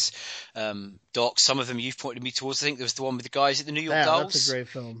LDS docs. Some of them you've pointed me towards. I think there was the one with the guys at the New York Dolls. That's a great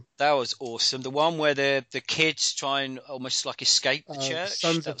film. That was awesome. The one where the kids try and almost like escape the church.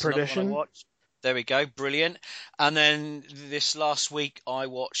 Sons of Perdition. There we go, brilliant. And then this last week I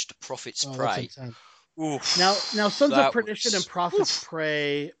watched Prophet's Prey. Oof, now Sons of Perdition and Prophet's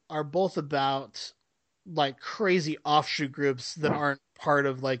Prey are both about like crazy offshoot groups that aren't part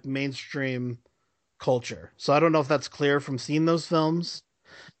of like mainstream culture. So I don't know if that's clear from seeing those films.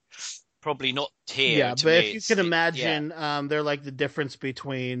 Probably not here. Yeah, but if you can imagine, they're like the difference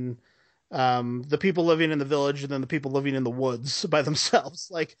between the people living in the village and then the people living in the woods by themselves.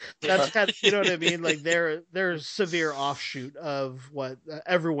 Like that's kind of, you know what I mean? Like they're a severe offshoot of what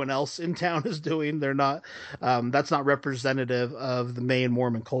everyone else in town is doing. They're not, that's not representative of the main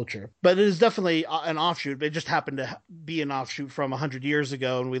Mormon culture, but it is definitely an offshoot. It just happened to be an offshoot from 100 years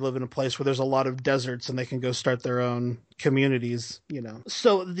ago. And we live in a place where there's a lot of deserts and they can go start their own communities, you know?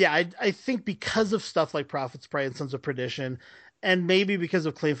 So yeah, I think because of stuff like Prophet's Prey and Sons of Perdition, and maybe because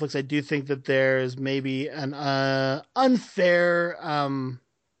of Cleanflix, I do think that there's maybe an unfair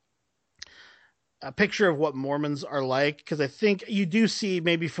a picture of what Mormons are like. Because I think you do see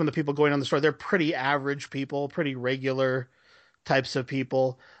maybe from the people going on the store, they're pretty average people, pretty regular types of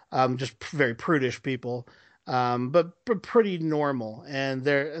people, just very prudish people, but pretty normal. And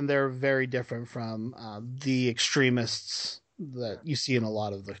they're very different from the extremists that you see in a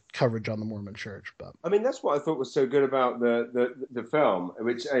lot of the coverage on the Mormon Church. But I mean, that's what I thought was so good about the film,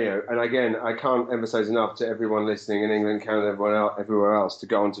 which, you know, and again, I can't emphasize enough to everyone listening in England, Canada, everywhere else, to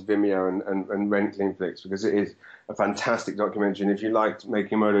go onto Vimeo and rent Cleanflix, because it is a fantastic documentary. And if you liked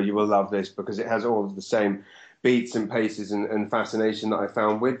Making a Murder, you will love this, because it has all of the same beats and paces and fascination that I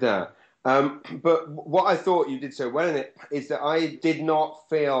found with that. But what I thought you did so well in it is that I did not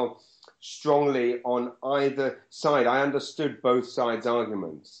feel strongly on either side. I understood both sides'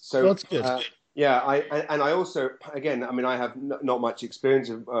 arguments. So that's good. I also, again, I mean, I have not much experience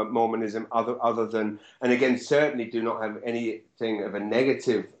of Mormonism other than, and again, certainly do not have anything of a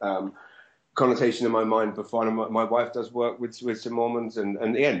negative connotation in my mind before. My wife does work with some Mormons, and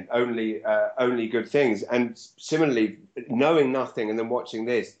again, only good things. And similarly, knowing nothing and then watching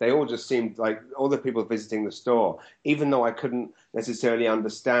this, they all just seemed like all the people visiting the store, even though I couldn't necessarily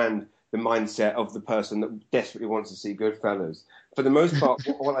understand the mindset of the person that desperately wants to see Goodfellas. For the most part,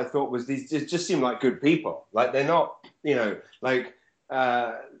 what I thought was these just seem like good people. Like they're not, you know, like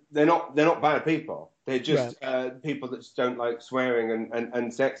they're not bad people. They're just people that just don't like swearing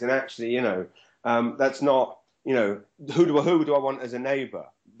and sex. And actually, you know, that's not, you know, who do I want as a neighbor?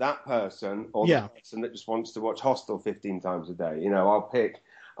 That person or the person that just wants to watch Hostel 15 times a day. You know, I'll pick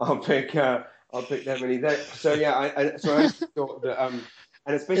them any day. So yeah, I thought that.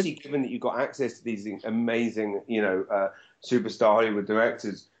 And especially given that you got access to these amazing, you know, superstar Hollywood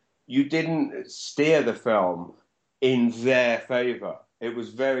directors, you didn't steer the film in their favor. It was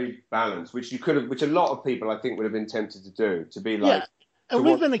very balanced, which a lot of people I think would have been tempted to do, to be like. Yeah. And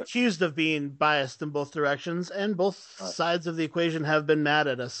we've been accused of being biased in both directions, and both sides of the equation have been mad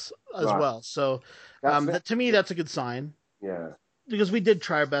at us as well. So to me, that's a good sign. Yeah. Because we did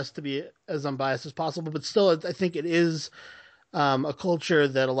try our best to be as unbiased as possible, but still, I think it is a culture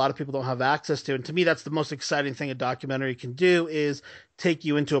that a lot of people don't have access to. And to me, that's the most exciting thing a documentary can do, is take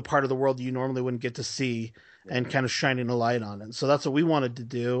you into a part of the world you normally wouldn't get to see and kind of shining a light on it. So that's what we wanted to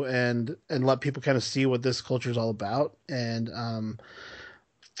do, and let people kind of see what this culture is all about. And,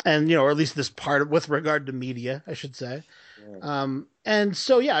 you know, or at least this part with regard to media, I should say. Yeah. And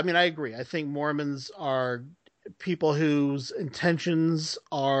so, yeah, I mean, I agree. I think Mormons are people whose intentions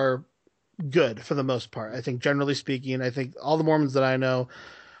are good for the most part. I think generally speaking, I think all the Mormons that I know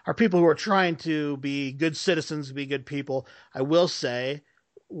are people who are trying to be good citizens, be good people. I will say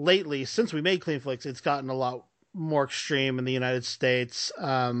lately, since we made Cleanflix, it's gotten a lot more extreme in the United States.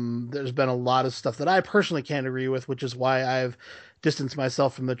 There's been a lot of stuff that I personally can't agree with, which is why I've distanced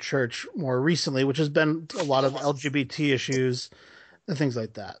myself from the church more recently, which has been a lot of LGBT issues and things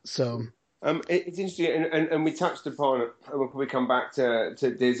like that. So it's interesting, and we touched upon it. We'll probably come back to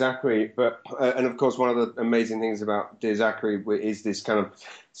Dear Zachary, but and of course, one of the amazing things about Dear Zachary is this kind of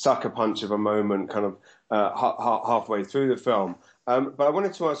sucker punch of a moment, kind of halfway through the film. But I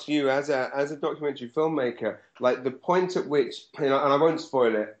wanted to ask you, as a documentary filmmaker, like the point at which, you know, and I won't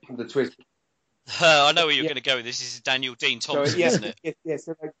spoil it, the twist. I know where you're going to go with this. This is Daniel Dean Thompson, isn't it? Yes.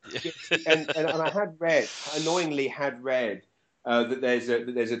 And I annoyingly had read. That there's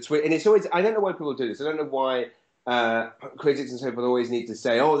a twist, and it's always, I don't know why people do this. I don't know why critics and so forth always need to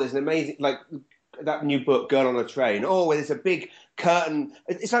say, "Oh, there's an amazing," like that new book, Girl on a Train. Oh, well, there's a big curtain.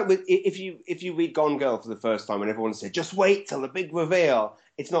 It's like if you read Gone Girl for the first time and everyone said, just wait till the big reveal.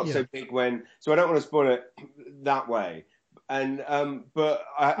 It's not so big so I don't want to spoil it that way. And but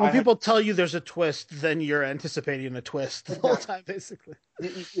when people tell you there's a twist, then you're anticipating a twist the whole time, basically.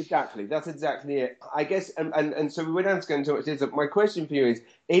 Exactly, that's exactly it. I guess, and so we went down to go into it. My question for you is: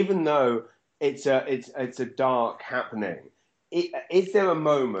 even though it's a dark happening, is there a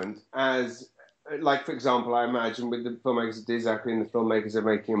moment like, for example, I imagine with the filmmakers of Dear Zachary and the filmmakers of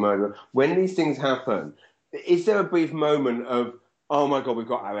Making a Murderer, when these things happen, is there a brief moment of, oh my God, we've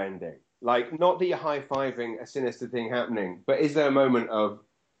got our ending? Like, not that you're high-fiving a sinister thing happening, but is there a moment of,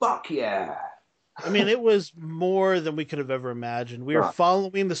 fuck yeah? I mean, it was more than we could have ever imagined. We were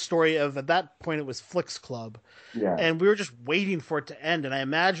following the story of, at that point, it was Flicks Club. Yeah. And we were just waiting for it to end. And I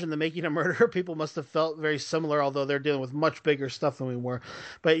imagine the Making a Murderer people must have felt very similar, although they're dealing with much bigger stuff than we were.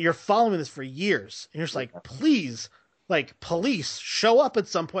 But you're following this for years. And you're just like, please, like, police, show up at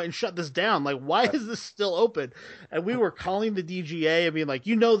some point and shut this down. Like, why is this still open? And we were calling the DGA and being like,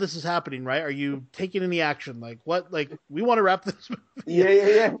 this is happening, right? Are you taking any action? Like, what? Like, we want to wrap this movie.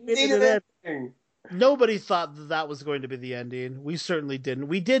 Yeah. Nobody thought that was going to be the ending. We certainly didn't.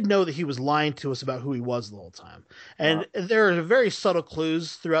 We did know that he was lying to us about who he was the whole time. And there are very subtle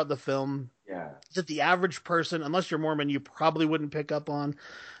clues throughout the film that the average person, unless you're Mormon, you probably wouldn't pick up on,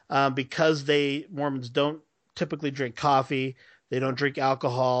 because Mormons don't typically drink coffee. They don't drink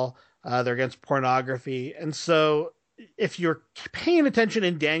alcohol. They're against pornography. And so if you're paying attention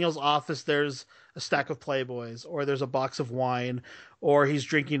in Daniel's office, there's a stack of Playboys, or there's a box of wine, or he's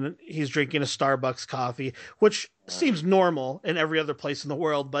drinking a Starbucks coffee, which seems normal in every other place in the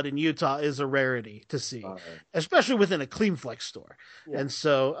world, but in Utah is a rarity to see, especially within a Clean Flex store. Yeah. And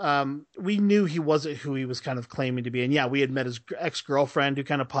so we knew he wasn't who he was kind of claiming to be. And we had met his ex-girlfriend, who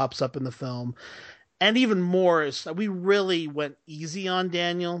kind of pops up in the film. And even more, we really went easy on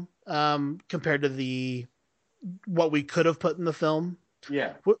Daniel compared to what we could have put in the film.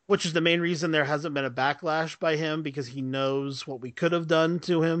 Yeah. Which is the main reason there hasn't been a backlash by him, because he knows what we could have done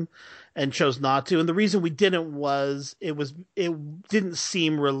to him and chose not to. And the reason we didn't was it didn't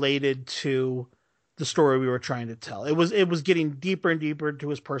seem related to the story we were trying to tell. It was getting deeper and deeper into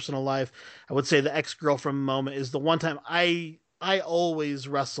his personal life. I would say the ex-girlfriend moment is the one time I always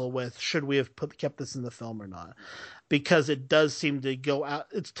wrestle with, should we have kept this in the film or not? Because it does seem to go out.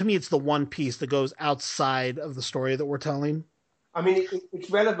 To me, it's the one piece that goes outside of the story that we're telling. I mean,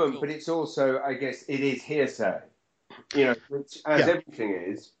 it's relevant, but it's also, I guess, it is hearsay, which, as everything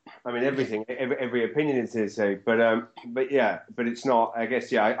is. I mean, everything, every opinion is hearsay, but it's not. I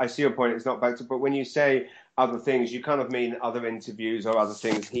guess, I see your point. It's not back to. But when you say other things, you kind of mean other interviews or other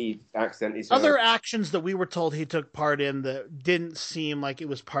things he accidentally said. Other actions that we were told he took part in that didn't seem like it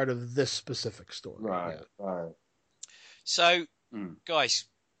was part of this specific story. Right. So, guys,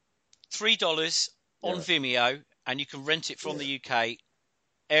 $3 on Vimeo. And you can rent it from the UK.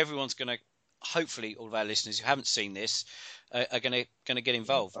 Everyone's going to, hopefully, all of our listeners who haven't seen this are going to get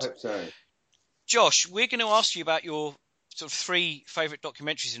involved. I hope so. Josh, we're going to ask you about your sort of 3 favourite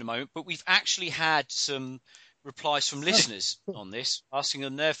documentaries in a moment, but we've actually had some replies from listeners on this, asking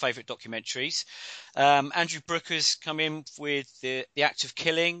them their favourite documentaries. Andrew Brooker's come in with the Act of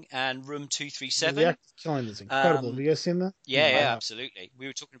Killing and Room 237. The Act of Killing is incredible. Have you guys seen that? Yeah, absolutely. We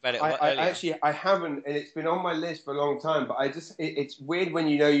were talking about it earlier. I haven't, and it's been on my list for a long time, but it's weird when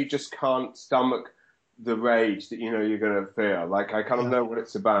you just can't stomach the rage that you're going to feel. Like, I kind of know what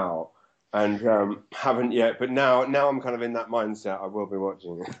it's about. And haven't yet, but now I'm kind of in that mindset. I will be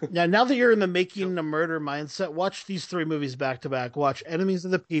watching it. Yeah, now that you're in the Making a Murder mindset, watch these 3 movies back to back. Watch Enemies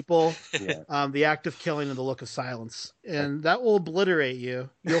of the People, The Act of Killing, and The Look of Silence, and that will obliterate you.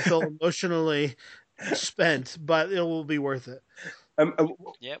 You'll feel emotionally spent, but it will be worth it.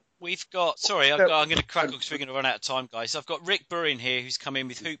 We've got. Sorry, I'm going to crack on because we're going to run out of time, guys. I've got Rick Burrin here, who's come in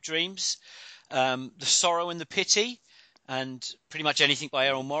with Hoop Dreams, The Sorrow and the Pity, and pretty much anything by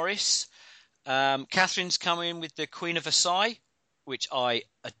Errol Morris. Catherine's come in with The Queen of Versailles, which I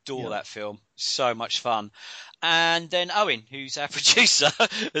adore that film. So much fun. And then Owen, who's our producer,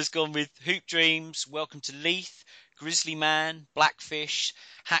 has gone with Hoop Dreams, Welcome to Leith, Grizzly Man, Blackfish,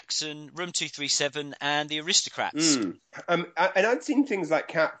 Haxon, Room 237, and The Aristocrats. And I'd seen things like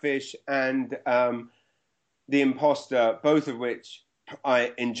Catfish and The Imposter, both of which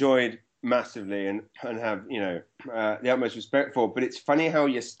I enjoyed massively and have the utmost respect for, but it's funny how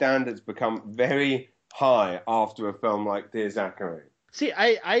your standards become very high after a film like Dear Zachary. See,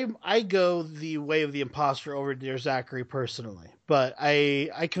 I go the way of The Imposter over Dear Zachary personally, but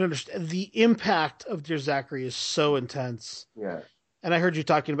I can understand the impact of Dear Zachary is so intense. Yeah. And I heard you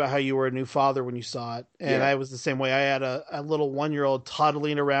talking about how you were a new father when you saw it. And I was the same way. I had a little 1-year-old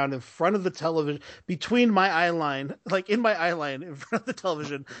toddling around in front of the television, between my eye line, like in my eye line in front of the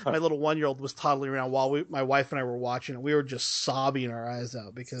television. My little 1-year-old was toddling around while my wife and I were watching it. We were just sobbing our eyes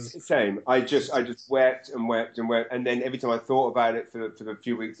out because... Same. I just wept and wept and wept. And then every time I thought about it for the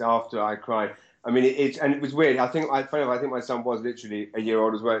few weeks after, I cried. I mean, it was weird. I think my son was literally a year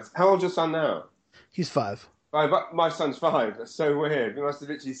old as well. How old's your son now? He's 5. My son's 5. That's so weird. We must have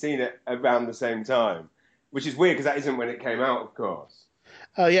literally seen it around the same time, which is weird because that isn't when it came out, of course.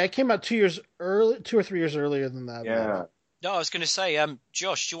 It came out 2 or 3 years earlier than that. Yeah. No, I was going to say,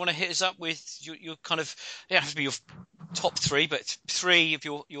 Josh, do you want to hit us up with your kind of, it doesn't have to be your top 3, but 3 of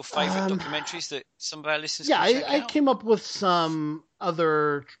your favourite documentaries that some of our listeners can check out? I came up with some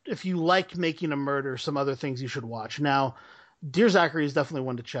other, if you like Making a Murder, some other things you should watch. Now, Dear Zachary is definitely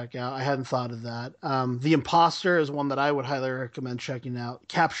one to check out. I hadn't thought of that. The Imposter is one that I would highly recommend checking out.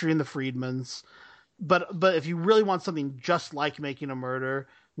 Capturing the Friedmans. But if you really want something just like Making a Murder,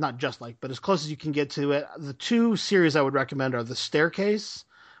 not just like, but as close as you can get to it, the 2 series I would recommend are The Staircase,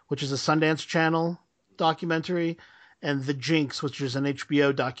 which is a Sundance Channel documentary, and The Jinx, which is an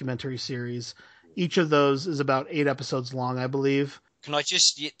HBO documentary series. Each of those is about 8 episodes long, I believe. Can I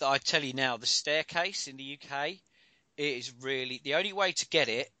tell you now, The Staircase in the UK, it is really, the only way to get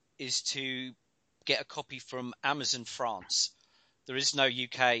it is to get a copy from Amazon France. There is no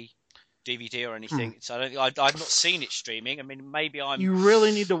UK DVD or anything, so I've not seen it streaming. I mean, maybe you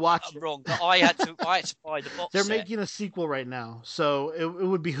really need to watch it. Wrong, but I had to buy the box. They're making a sequel right now, so it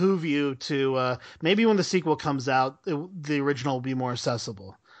would behoove you to maybe when the sequel comes out, the original will be more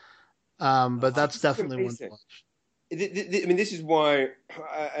accessible. But that's definitely one to watch. I mean, this is why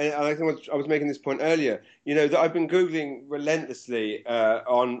I think I was making this point earlier. You know, that I've been Googling relentlessly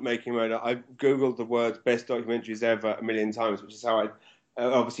on Making a Murder. I've Googled the words best documentaries ever a million times, which is how I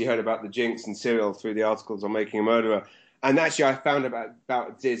obviously heard about The Jinx and Serial through the articles on Making a Murderer. And actually, I found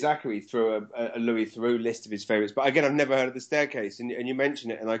about Dear Zachary through a Louis Theroux list of his favourites. But again, I've never heard of The Staircase. And you mention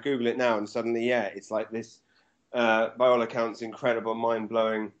it, and I Google it now, and suddenly, it's like this, by all accounts, incredible,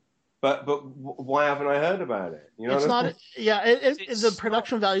 mind-blowing. But why haven't I heard about it? You know, it's not. The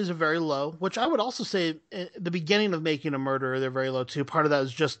production values are very low, which I would also say at the beginning of Making a Murderer, they're very low too. Part of that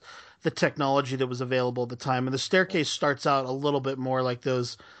is just the technology that was available at the time, and The Staircase starts out a little bit more like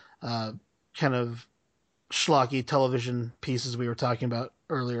those kind of schlocky television pieces we were talking about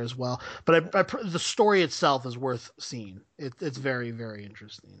earlier as well. But the story itself is worth seeing. It's very, very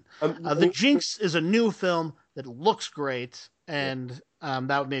interesting. The Jinx is a new film that looks great, and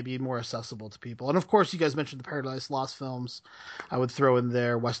that may be more accessible to people. And of course, you guys mentioned the Paradise Lost films. I would throw in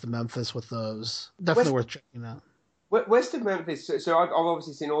there West of Memphis with those. Definitely worth checking out. West of Memphis, so I've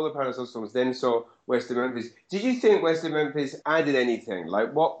obviously seen all the Paradise Lost films, then saw West of Memphis. Did you think West of Memphis added anything?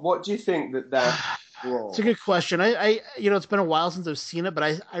 Like, what do you think that It's a good question. I it's been a while since I've seen it,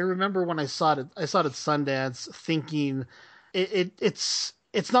 but I remember when I saw it at Sundance thinking it's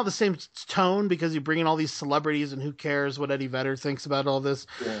not the same tone because you bring in all these celebrities and who cares what Eddie Vedder thinks about all this.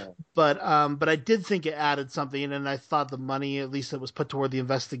 Yeah. But I did think it added something, and I thought the money, at least that was put toward the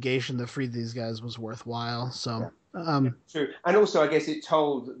investigation that freed these guys, was worthwhile. So true. And also, I guess it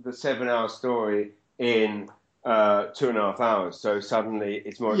told the 7-hour story in 2.5 hours. So suddenly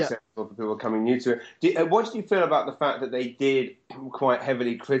it's more accessible for people coming new to it. What did you feel about the fact that they did quite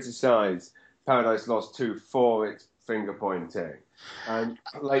heavily criticize Paradise Lost 2 for its finger pointing?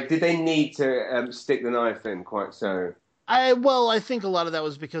 Did they need to stick the knife in quite so? I think a lot of that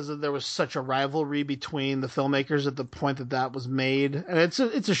was because there was such a rivalry between the filmmakers at the point that was made, and it's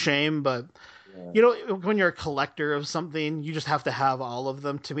a shame. But when you're a collector of something, you just have to have all of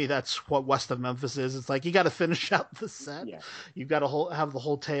them. To me, that's what West of Memphis is. It's like you got to finish out the set. Yeah. You've got to have the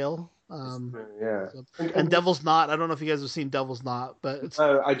whole tale. And Devil's Knot. I don't know if you guys have seen Devil's Knot, but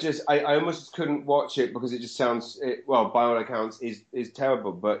I almost couldn't watch it because it just sounds by all accounts is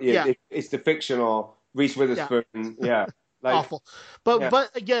terrible. But it's the fictional Reese Witherspoon. Yeah. Awful.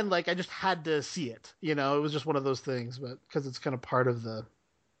 But again, I just had to see it. It was just one of those things, but because it's kind of part of the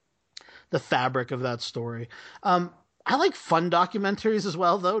fabric of that story. I like fun documentaries as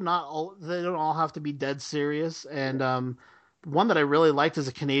well, though. They don't all have to be dead serious. And one that I really liked is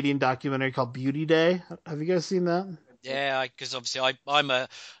a Canadian documentary called Beauty Day. Have you guys seen that? Yeah, because obviously I'm a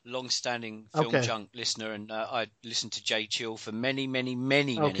long-standing Film Junk listener, and I listened to Jay Chill for many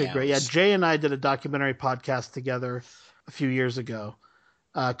hours. Okay, great. Yeah, Jay and I did a documentary podcast together a few years ago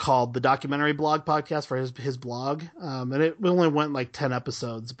called the Documentary Blog Podcast for his blog, and it only went 10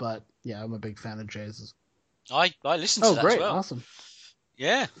 episodes, but yeah, I'm a big fan of Jay's. I listened to that great. as well. Awesome.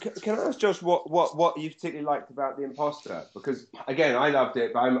 Yeah. Can I ask Josh what you particularly liked about The Imposter? Because again, I loved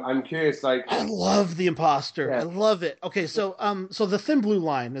it, but I'm curious. Like, I love The Imposter. Yeah. I love it. Okay, so The Thin Blue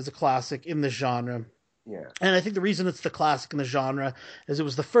Line is a classic in the genre. Yeah. And I think the reason it's the classic in the genre is it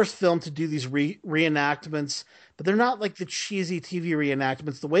was the first film to do these reenactments, but they're not like the cheesy TV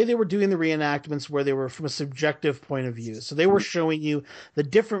reenactments. The way they were doing the reenactments where they were from a subjective point of view. So they were showing you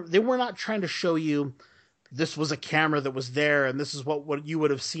they were not trying to show you this was a camera that was there and this is what you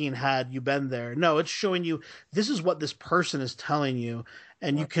would have seen had you been there. No, it's showing you this is what this person is telling you,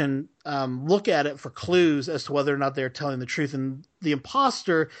 and you can look at it for clues as to whether or not they're telling the truth. And The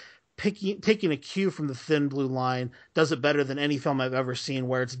Imposter, taking a cue from The Thin Blue Line, does it better than any film I've ever seen,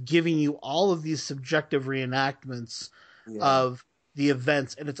 where it's giving you all of these subjective reenactments of the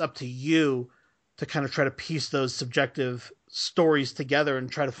events, and it's up to you to kind of try to piece those subjective stories together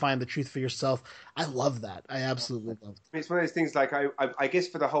and try to find the truth for yourself. I love that. I absolutely love it. It's one of those things. Like I guess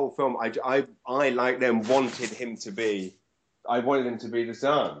for the whole film, I like them wanted him to be. I wanted him to be the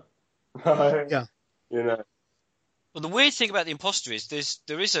son. Yeah. You know. Well, the weird thing about The Imposter is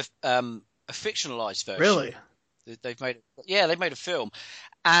there is a fictionalized version. Really? They've made a film,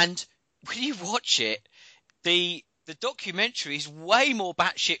 and when you watch it, the documentary is way more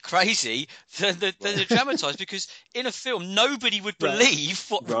batshit crazy than the dramatized, because in a film nobody would believe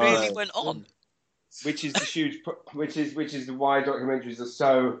what really went on. Which is the huge, which is why documentaries are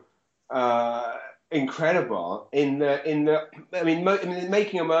so incredible. Making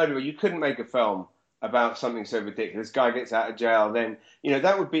a Murderer, you couldn't make a film about something so ridiculous. Guy gets out of jail, then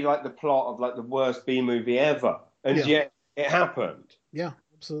that would be like the plot of like the worst B movie ever, and yet it happened. Yeah,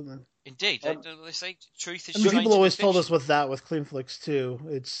 absolutely. Indeed, they say truth is. People always told us with Clean Flicks too.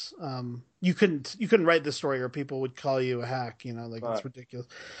 It's you couldn't write this story or people would call you a hack. It's ridiculous.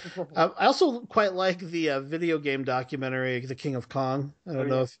 I also quite like the video game documentary, The King of Kong. I don't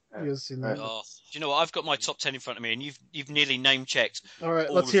know if you guys seen that. Oh, do you know what? I've got my top 10 in front of me, and you've nearly name checked. All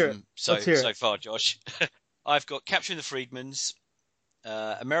right, let's hear it. So far, Josh. I've got Capturing the Freedmans,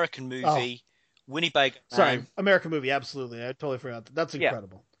 American Movie, Winnipeg. Sorry, American Movie. Absolutely, I totally forgot that. That's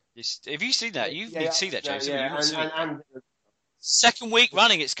incredible. Have you seen that? You need to see that, Jason. And second week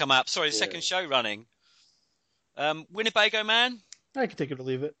running it's come up. Sorry, the second show running. Winnebago Man. I can take it or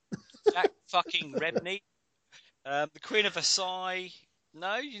leave it. Jack fucking Rebney. The Queen of Versailles.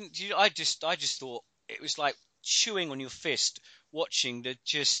 No, I just thought it was like chewing on your fist watching they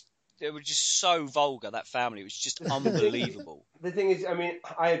were just so vulgar, that family. It was just unbelievable. The thing is,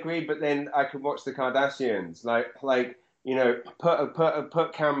 I agree, but then I could watch the Kardashians, like.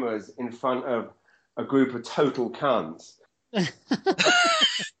 Put cameras in front of a group of total cunts. and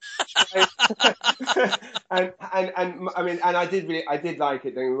I did like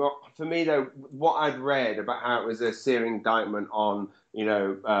it. For me though, what I'd read about how it was a searing indictment on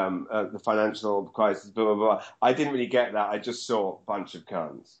the financial crisis, blah blah blah. I didn't really get that. I just saw a bunch of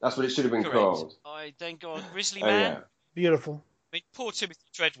cunts. That's what it should have been called. I then got Grizzly Man. Yeah. Beautiful. Poor Timothy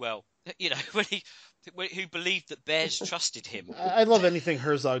Treadwell. Who believed that bears trusted him. I love anything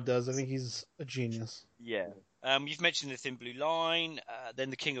Herzog does. I think he's a genius. Yeah. You've mentioned The Thin Blue Line, then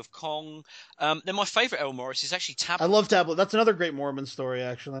The King of Kong. Then my favourite Errol Morris is actually Tablet. I love Tablet. That's another great Mormon story,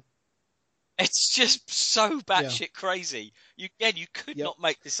 actually. It's just so batshit crazy. You could not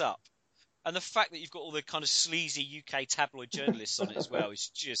make this up. And the fact that you've got all the kind of sleazy UK tabloid journalists on it as well is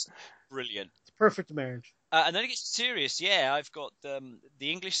just brilliant. It's a perfect marriage. And then it gets serious. Yeah, I've got The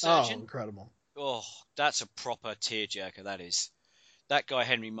English Surgeon. Oh, incredible. Oh, that's a proper tearjerker. That is. That guy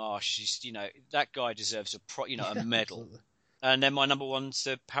Henry Marsh. That guy deserves a medal. Absolutely. And then my number one's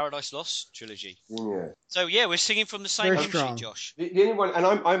the Paradise Lost trilogy. Yeah. So we're singing from the same hymn sheet, Josh. The only one, and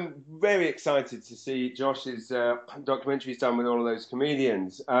I'm very excited to see Josh's documentaries done with all of those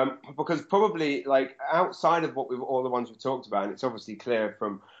comedians, because probably outside of all the ones we've talked about, and it's obviously clear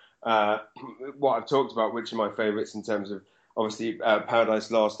from what I've talked about, which are my favourites in terms of. Obviously,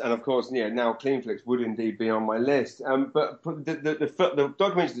 Paradise Lost, and of course, now Clean Flicks would indeed be on my list. But the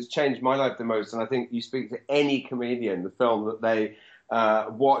documentary that's changed my life the most, and I think you speak to any comedian, the film that they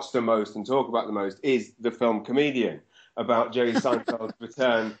watch the most and talk about the most is the film Comedian, about Jerry Seinfeld's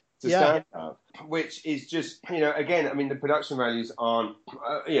return to stand-up, which is just, again, the production values aren't,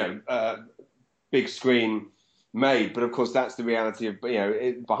 big screen made, but of course that's the reality of,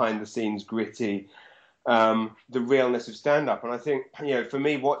 behind the scenes, gritty. The realness of stand-up. And I think, for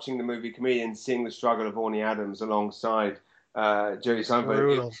me, watching the movie Comedian, seeing the struggle of Orny Adams alongside Jerry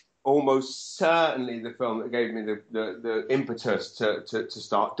Seinfeld, it's almost certainly the film that gave me the impetus to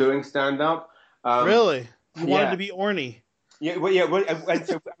start doing stand-up. Really? You wanted to be Orny? And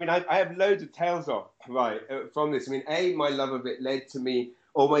so, I mean, I have loads of tales from this. I mean, my love of it led to me,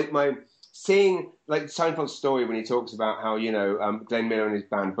 or my seeing, like, Seinfeld's story when he talks about how, Glenn Miller and his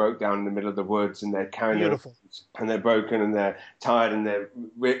band broke down in the middle of the woods and they're carrying and they're broken and they're tired and they're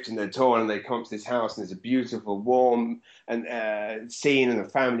ripped and they're torn and they come to this house and there's a beautiful, warm and scene and a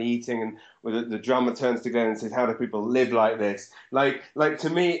family eating, and where the drummer turns to Glenn and says, "How do people live like this?" Like to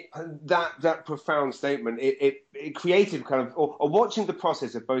me, that profound statement, it created kind of, or watching the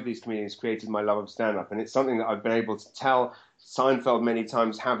process of both these comedians created my love of stand-up, and it's something that I've been able to tell Seinfeld many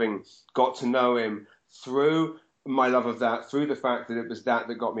times, having got to know him through my love of that, through the fact that it was that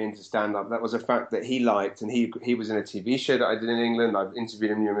got me into stand-up. That was a fact that he liked, and he was in a TV show that I did in England. I've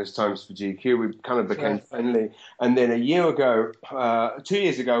interviewed him numerous times for GQ. We kind of became friendly. And then 2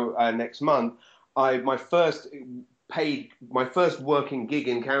 years ago, next month, my first working gig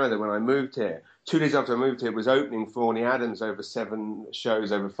in Canada when I moved here, 2 days after I moved here, was opening for Orny Adams over 7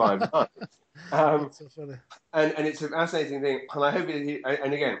 shows over 5 months. That's so funny. And it's a fascinating thing. And I hope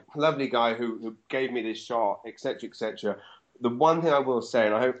and again, lovely guy who gave me this shot, etc., etc. The one thing I will say,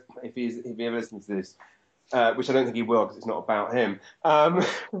 and I hope if he ever listens to this, which I don't think he will because it's not about him,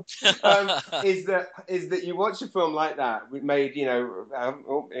 is that you watch a film like that, made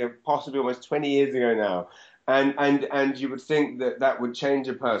possibly almost 20 years ago now. And you would think that would change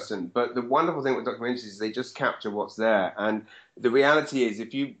a person. But the wonderful thing with documentaries is they just capture what's there. And the reality is,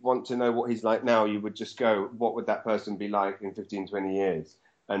 if you want to know what he's like now, you would just go, what would that person be like in 15, 20 years?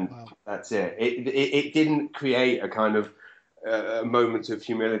 And that's it. It didn't create a kind of moment of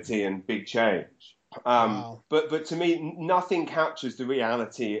humility and big change. But to me, nothing captures the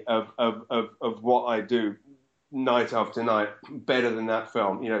reality of what I do night after night better than that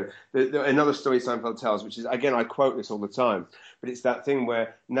film. Another story Seinfeld tells, which is, again, I quote this all the time, but it's that thing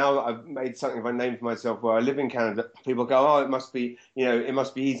where now that I've made something of a name for myself where I live in Canada, people go, "Oh, it must be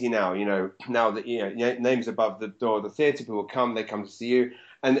easy now, now that name's above the door of the theatre, people come to see you."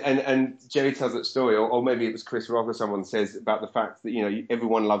 And Jerry tells that story, or maybe it was Chris Rock or someone says about the fact that,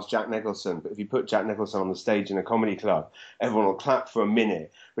 everyone loves Jack Nicholson, but if you put Jack Nicholson on the stage in a comedy club, everyone will clap for a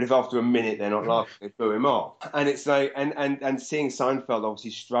minute. But if after a minute they're not laughing, they boo him off. And it's like, and seeing Seinfeld obviously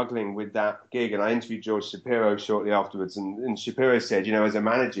struggling with that gig, and I interviewed George Shapiro shortly afterwards, and Shapiro said, as a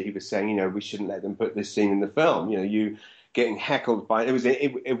manager, he was saying, we shouldn't let them put this scene in the film. You getting heckled by, it was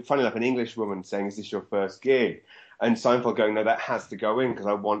funny enough, an English woman saying, "Is this your first gig?" And Seinfeld going, "No, that has to go in because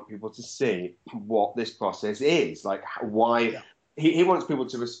I want people to see what this process is. Like, why..." Yeah. He wants people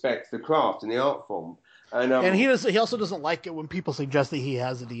to respect the craft and the art form. And he also doesn't like it when people suggest that he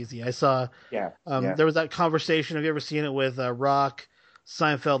has it easy. I saw there was that conversation. Have you ever seen it with Rock,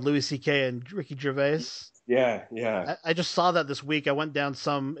 Seinfeld, Louis C.K., and Ricky Gervais? Yeah. I just saw that this week. I went down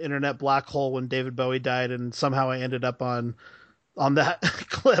some internet black hole when David Bowie died, and somehow I ended up on that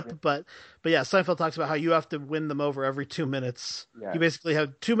clip. But yeah, Seinfeld talks about how you have to win them over every 2 minutes. Yeah. You basically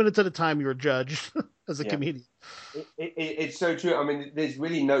have 2 minutes at a time you're judged as a comedian. It's so true. I mean, there's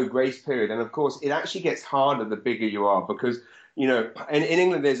really no grace period. And of course, it actually gets harder the bigger you are because, in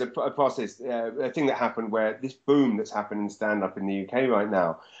England, there's a process, a thing that happened where this boom that's happened in stand-up in the UK right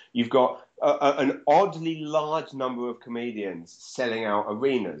now, you've got an oddly large number of comedians selling out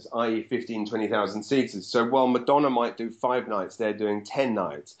arenas, i.e. 15, 20,000 seaters. So while Madonna might do 5 nights, they're doing 10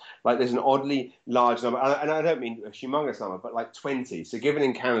 nights. Like, there's an oddly large number, and I don't mean a humongous number, but like 20. So given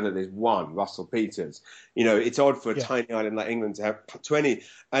in Canada, there's one, Russell Peters. It's odd for a tiny island like England to have 20.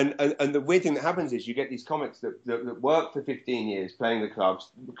 And the weird thing that happens is you get these comics that work for 15 years playing the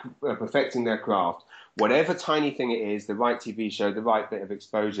clubs, perfecting their craft, whatever tiny thing it is, the right TV show, the right bit of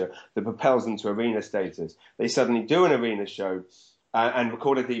exposure that propels them to arena status. They suddenly do an arena show and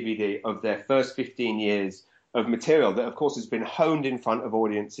record a DVD of their first 15 years of material that, of course, has been honed in front of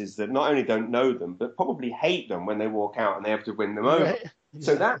audiences that not only don't know them, but probably hate them when they walk out and they have to win them over. Right.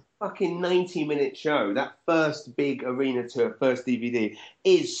 So that fucking 90-minute show, that first big arena tour, first DVD,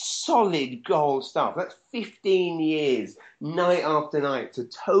 is solid gold stuff. That's 15 years, night after night, to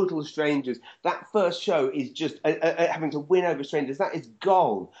total strangers. That first show is just having to win over strangers. That is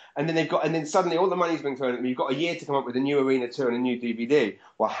gold. And then suddenly all the money's been thrown at me. You've got a year to come up with a new arena tour and a new DVD.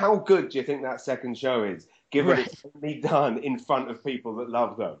 Well, how good do you think that second show is, given it's only done in front of people that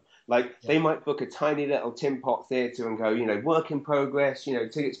love them? Like, they might book a tiny little tin pot theatre and go, work in progress,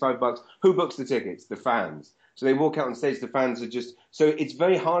 tickets $5. Who books the tickets? The fans. So they walk out on stage, the fans are just... So it's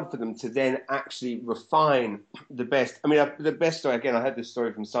very hard for them to then actually refine the best... I mean, the best story, again, I heard this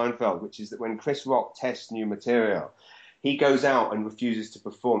story from Seinfeld, which is that when Chris Rock tests new material, he goes out and refuses to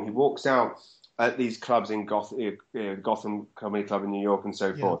perform. He walks out at these clubs in Gotham Comedy Club in New York and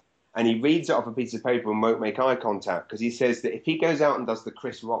so forth. and he reads it off a piece of paper and won't make eye contact because he says that if he goes out and does the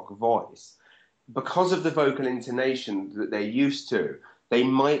Chris Rock voice, because of the vocal intonation that they're used to, they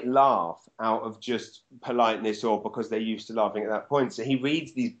might laugh out of just politeness or because they're used to laughing at that point. So he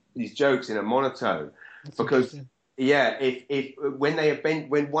reads these jokes in a monotone. That's because, if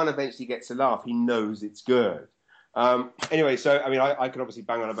when one eventually gets a laugh, he knows it's good. Anyway, so I mean, I could obviously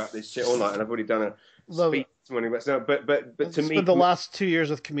bang on about this shit all night, and I've already done a speech this morning. But to me, spent the last 2 years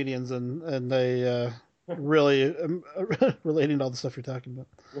with comedians, and they really relating to all the stuff you're talking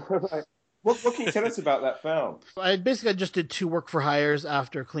about. Right. What can you tell us about that film? I just did 2 work for hires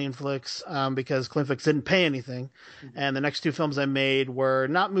after Clean Flicks because Clean Flicks didn't pay anything. Mm-hmm. And the next 2 films I made were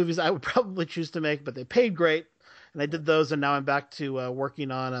not movies I would probably choose to make, but they paid great. And I did those, and now I'm back to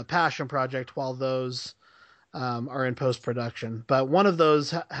working on a passion project while those are in post-production. But one of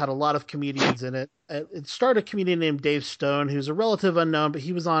those had a lot of comedians in it. It starred a comedian named Dave Stone, who's a relative unknown, but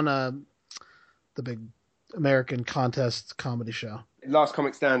he was on the big American contest comedy show. Last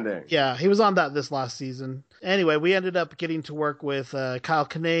Comic Standing. Yeah, he was on that this last season. Anyway, we ended up getting to work with Kyle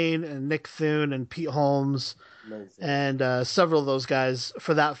Kinane and Nick Thune and Pete Holmes. Amazing. And several of those guys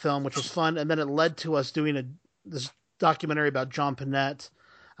for that film, which was fun. And then it led to us doing this documentary about John Panette.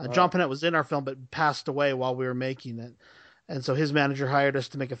 John Panette was in our film but passed away while we were making it. And so his manager hired us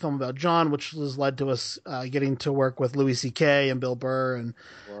to make a film about John, which has led to us getting to work with Louis C.K. and Bill Burr.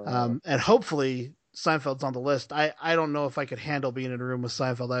 And hopefully Seinfeld's on the list. I don't know if I could handle being in a room with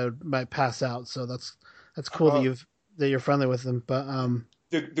Seinfeld. Might pass out. So that's cool that you're friendly with him. But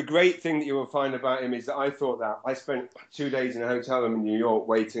the great thing that you will find about him is that I thought that I spent 2 days in a hotel room in New York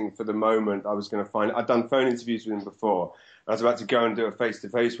waiting for the moment I was going to find. I'd done phone interviews with him before. I was about to go and do a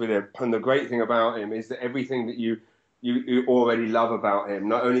face-to-face with him. And the great thing about him is that everything that you already love about him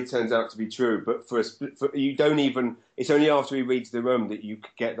not only turns out to be true, but you don't even. It's only after he reads the room that you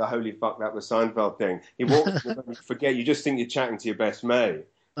get the holy fuck that was Seinfeld thing. He walks in the room, you forget. You just think you're chatting to your best mate.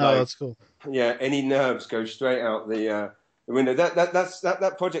 Oh, that's cool. Yeah, any nerves go straight out the window.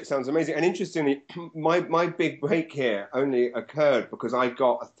 That project sounds amazing. And interestingly, my big break here only occurred because I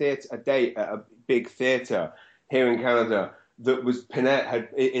got a date at a big theatre here in Canada. That was Panette had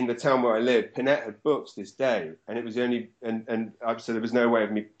in the town where I live. Panette had booked this day, and it was only and so there was no way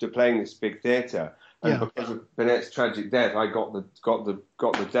of me playing this big theatre. And because of Panette's tragic death, I got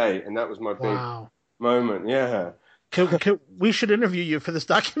the day, and that was my big moment. Yeah, we should interview you for this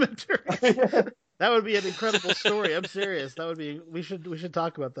documentary. That would be an incredible story. I'm serious. That would be. We should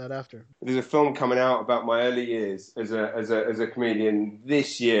talk about that after. There's a film coming out about my early years as a comedian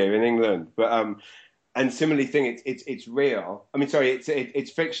this year in England, but and similarly, it's real. I mean, sorry,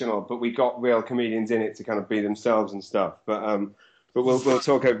 it's fictional, but we got real comedians in it to kind of be themselves and stuff. But we'll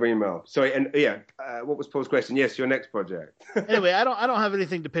talk over email. Sorry, and what was Paul's question? Yes, your next project. Anyway, I don't have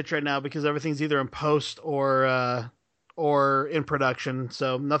anything to pitch right now because everything's either in post or in production,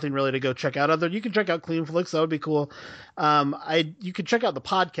 so nothing really to go check out. You can check out Clean Flicks, that would be cool. You can check out the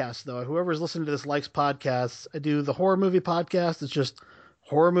podcast though. Whoever's listening to this likes podcasts. I do the horror movie podcast. It's just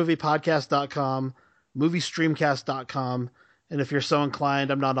horrormoviepodcast.com. moviestreamcast.com, and if you're so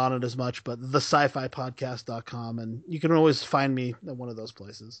inclined, I'm not on it as much, but the sci-fi-podcast.com, and you can always find me at one of those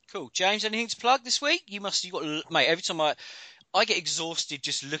places. Cool. James, anything to plug this week? You've got, mate, every time I get exhausted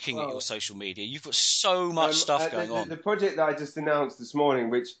just looking at your social media. You've got so much stuff going on. The project that I just announced this morning,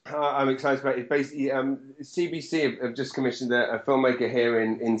 which I'm excited about, is basically CBC have just commissioned a filmmaker here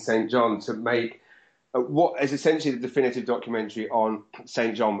in St. John to make what is essentially the definitive documentary on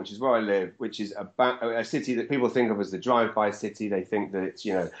St. John, which is where I live, which is about a city that people think of as the drive-by city. They think that it's,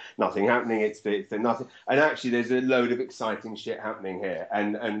 nothing happening. It's the nothing. And actually, there's a load of exciting shit happening here.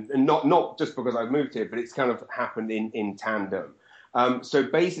 And not just because I've moved here, but it's kind of happened in tandem. So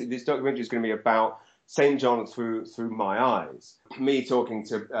basically, this documentary is going to be about St. John through my eyes. Me talking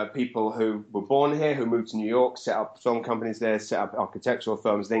to people who were born here, who moved to New York, set up film companies there, set up architectural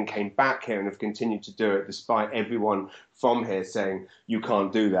firms, then came back here and have continued to do it despite everyone from here saying, you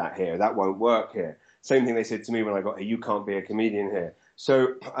can't do that here, that won't work here. Same thing they said to me when I got here, you can't be a comedian here.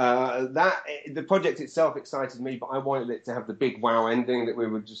 So the project itself excited me, but I wanted it to have the big wow ending that we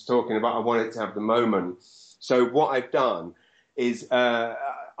were just talking about. I wanted it to have the moment. So what I've done is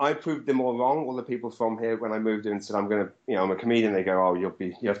I proved them all wrong. All the people from here, when I moved in, said, I'm a comedian. They go, oh, you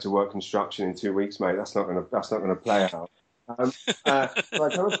have to work construction in 2 weeks, mate. That's not going to play out. So I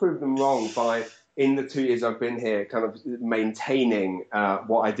kind of proved them wrong by, in the 2 years I've been here, kind of maintaining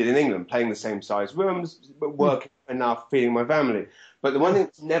what I did in England, playing the same size rooms, but working enough, feeding my family. But the one thing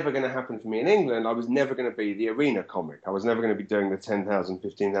that's never going to happen for me in England, I was never going to be the arena comic. I was never going to be doing the 10,000,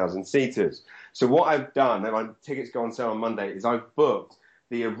 15,000 seaters. So what I've done, and my tickets go on sale on Monday, is I've booked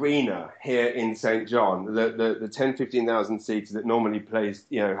the arena here in St. John, the 10, 15,000 seats that normally plays,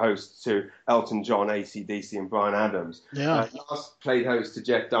 host to Elton John, AC/DC, and Bryan Adams. Yeah. Last played host to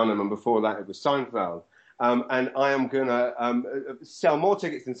Jeff Dunham, and before that it was Seinfeld. And I am going to sell more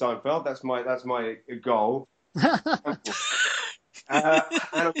tickets than Seinfeld. That's my goal. And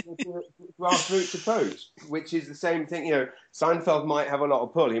I'm going to do a grassroots approach, which is the same thing. Seinfeld might have a lot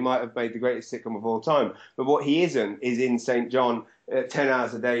of pull. He might have made the greatest sitcom of all time. But what he isn't is in St. John 10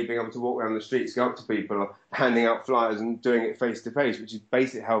 hours a day, being able to walk around the streets, go up to people, handing out flyers and doing it face to face, which is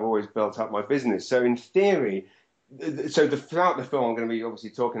basically how I've always built up my business. So in theory, throughout the film, I'm going to be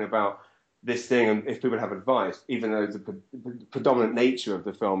obviously talking about this thing, and if people have advice, even though the predominant nature of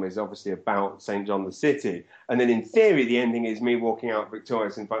the film is obviously about St. John the city. And then in theory, the ending is me walking out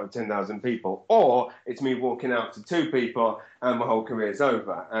victorious in front of 10,000 people, or it's me walking out to 2 people and my whole career's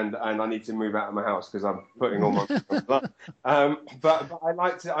over, and I need to move out of my house because I'm putting all my but I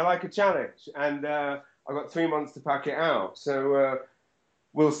like a challenge, and I've got 3 months to pack it out. So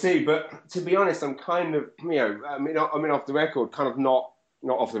we'll see. But to be honest, I'm kind of, off the record, kind of not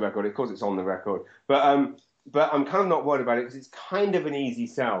off the record, of course it's on the record, but I'm kind of not worried about it because it's kind of an easy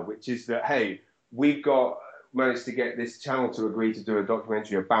sell, which is that, hey, we've managed to get this channel to agree to do a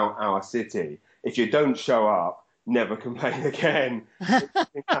documentary about our city. If you don't show up, never complain again. If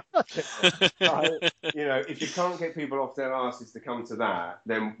you can't get people off their asses to come to that,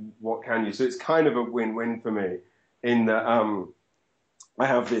 then what can you? So it's kind of a win-win for me in that I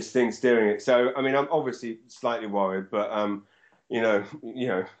have this thing steering it. So, I'm obviously slightly worried, but it's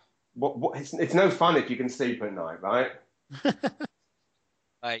no fun if you can sleep at night, right?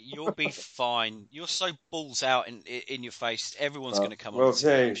 You'll be fine. You're so balls out in your face. Everyone's going to come on. We'll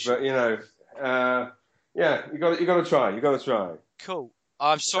see, but you got to try. You got to try. Cool.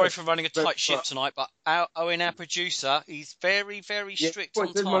 I'm sorry for running a tight ship tonight, but Owen, our producer, he's very, very strict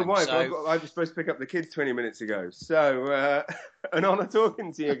on time. My wife. I was supposed to pick up the kids 20 minutes ago. So, an honour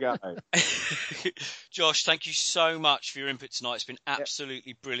talking to you guys. Josh, thank you so much for your input tonight. It's been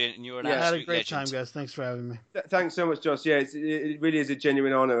absolutely brilliant, and you're an absolute legend. I had a great time, guys. Thanks for having me. Thanks so much, Josh. Yeah, it really is a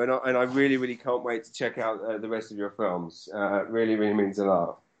genuine honour, and I really, really can't wait to check out the rest of your films. It really, really means a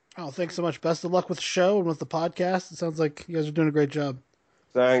lot. Oh, thanks so much. Best of luck with the show and with the podcast. It sounds like you guys are doing a great job.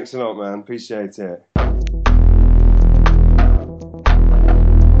 Thanks a lot, man. Appreciate it.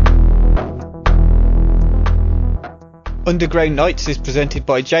 Underground Nights is presented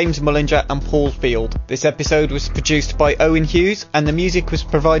by James Mullinger and Paul Field. This episode was produced by Owen Hughes and the music was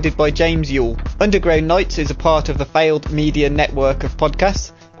provided by James Yule. Underground Nights is a part of the Failed Media network of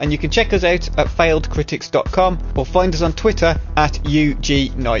podcasts, and you can check us out at failedcritics.com or find us on Twitter at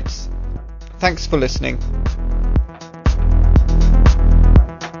UGNights. Thanks for listening.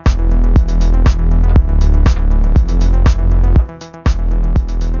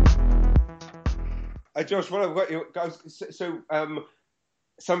 Josh, what I've got you guys. So,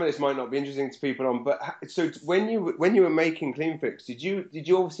 some of this might not be interesting to people but so when you were making Clean Fix, did you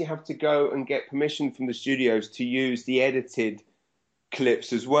obviously have to go and get permission from the studios to use the edited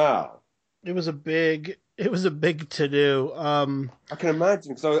clips as well? It was a big to do. I can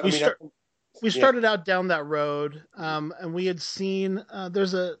imagine. So we started out down that road, and we had seen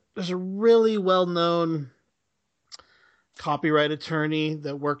there's a really well known copyright attorney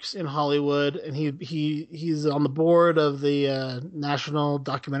that works in Hollywood, and he's on the board of the National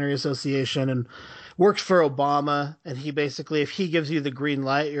Documentary Association and works for Obama. And he basically, if he gives you the green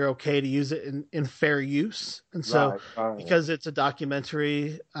light, you're okay to use it in fair use. And so because it's a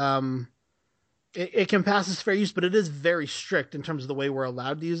documentary, it can pass as fair use, but it is very strict in terms of the way we're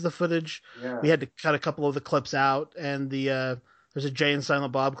allowed to use the footage. Yeah. We had to cut a couple of the clips out, and there's a Jay and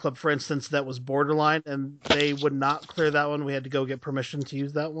Silent Bob clip, for instance, that was borderline, and they would not clear that one. We had to go get permission to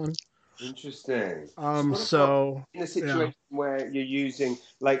use that one. Interesting. So in a situation where you're using,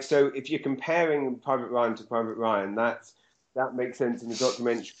 so if you're comparing Private Ryan to Private Ryan, that makes sense in the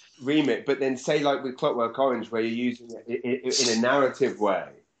documentary remit. But then, say with Clockwork Orange, where you're using it in a narrative way.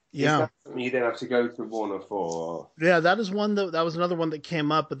 Yeah. Is that something you then have to go to Warner for? Yeah, that is one that was another one that came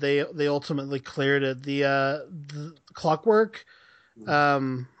up, but they ultimately cleared it. The Clockwork.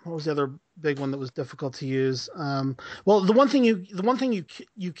 What was the other big one that was difficult to use? Well, the one thing you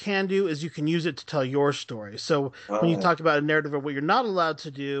can do is you can use it to tell your story. So when you talk about a narrative, what you're not allowed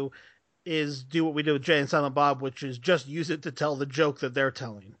to do is do what we did with Jay and Silent Bob, which is just use it to tell the joke that they're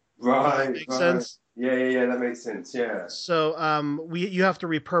telling. Right. Makes sense? Yeah, that makes sense. Yeah. So you have to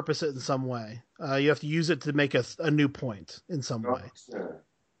repurpose it in some way. You have to use it to make a new point in some way. Yeah.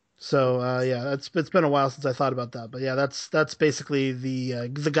 So yeah, it's been a while since I thought about that, but yeah, that's basically the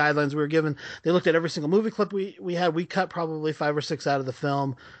guidelines we were given. They looked at every single movie clip we had. We cut probably 5 or 6 out of the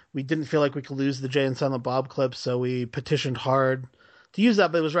film. We didn't feel like we could lose the Jay and Silent Bob clip, so we petitioned hard to use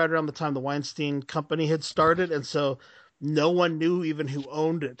that. But it was right around the time the Weinstein Company had started, and so no one knew even who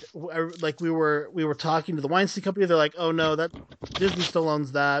owned it. Like we were talking to the Weinstein Company. They're like, "Oh no, that Disney still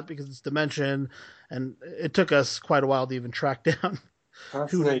owns that because it's Dimension," and it took us quite a while to even track down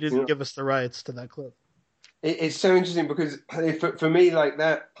who didn't give us the rights to that clip. It's so interesting because for me, like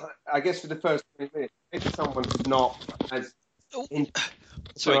that, I guess for the first 20 minutes, if someone's not as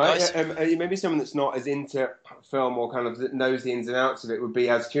sorry, guys. Maybe someone that's not as into film or kind of that knows the ins and outs of it would be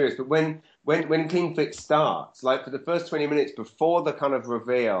as curious. But when Clean Flicks starts, like for the first 20 minutes before the kind of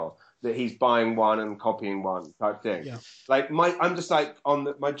reveal that he's buying one and copying one type thing, like I'm just like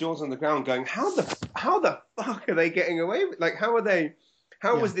my jaws on the ground, going, how the fuck are they getting away with? Like, how are they?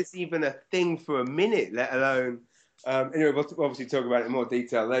 How was this even a thing for a minute, let alone... anyway, we'll obviously talk about it in more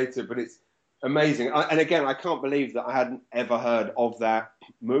detail later, but it's amazing. And again, I can't believe that I hadn't ever heard of that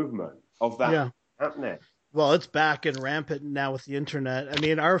movement, of that happening. Well, it's back and rampant now with the internet. I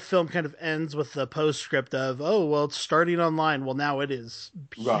mean, our film kind of ends with the postscript of, oh, well, it's starting online. Well, now it is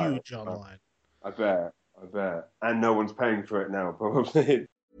huge online. I bet. And no one's paying for it now, probably.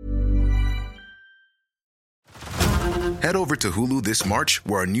 Head over to Hulu this March,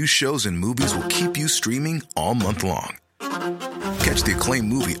 where our new shows and movies will keep you streaming all month long. Catch the acclaimed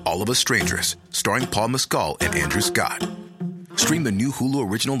movie All of Us Strangers, starring Paul Mescal and Andrew Scott. Stream the new Hulu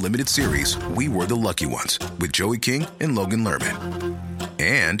original limited series We Were the Lucky Ones with Joey King and Logan Lerman.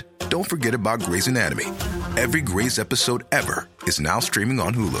 And don't forget about Grey's Anatomy. Every Grey's episode ever is now streaming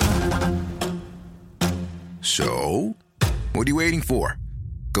on Hulu. So, what are you waiting for?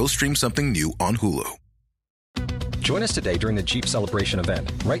 Go stream something new on Hulu. Join us today during the Jeep Celebration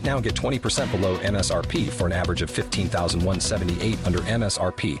event. Right now, get 20% below MSRP for an average of $15,178 under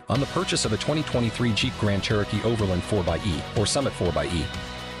MSRP on the purchase of a 2023 Jeep Grand Cherokee Overland 4xE or Summit 4xE.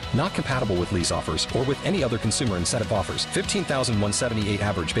 Not compatible with lease offers or with any other consumer incentive offers. $15,178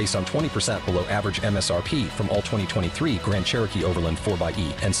 average based on 20% below average MSRP from all 2023 Grand Cherokee Overland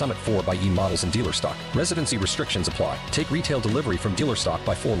 4xE and Summit 4xE models in dealer stock. Residency restrictions apply. Take retail delivery from dealer stock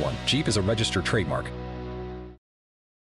by 4/1. Jeep is a registered trademark.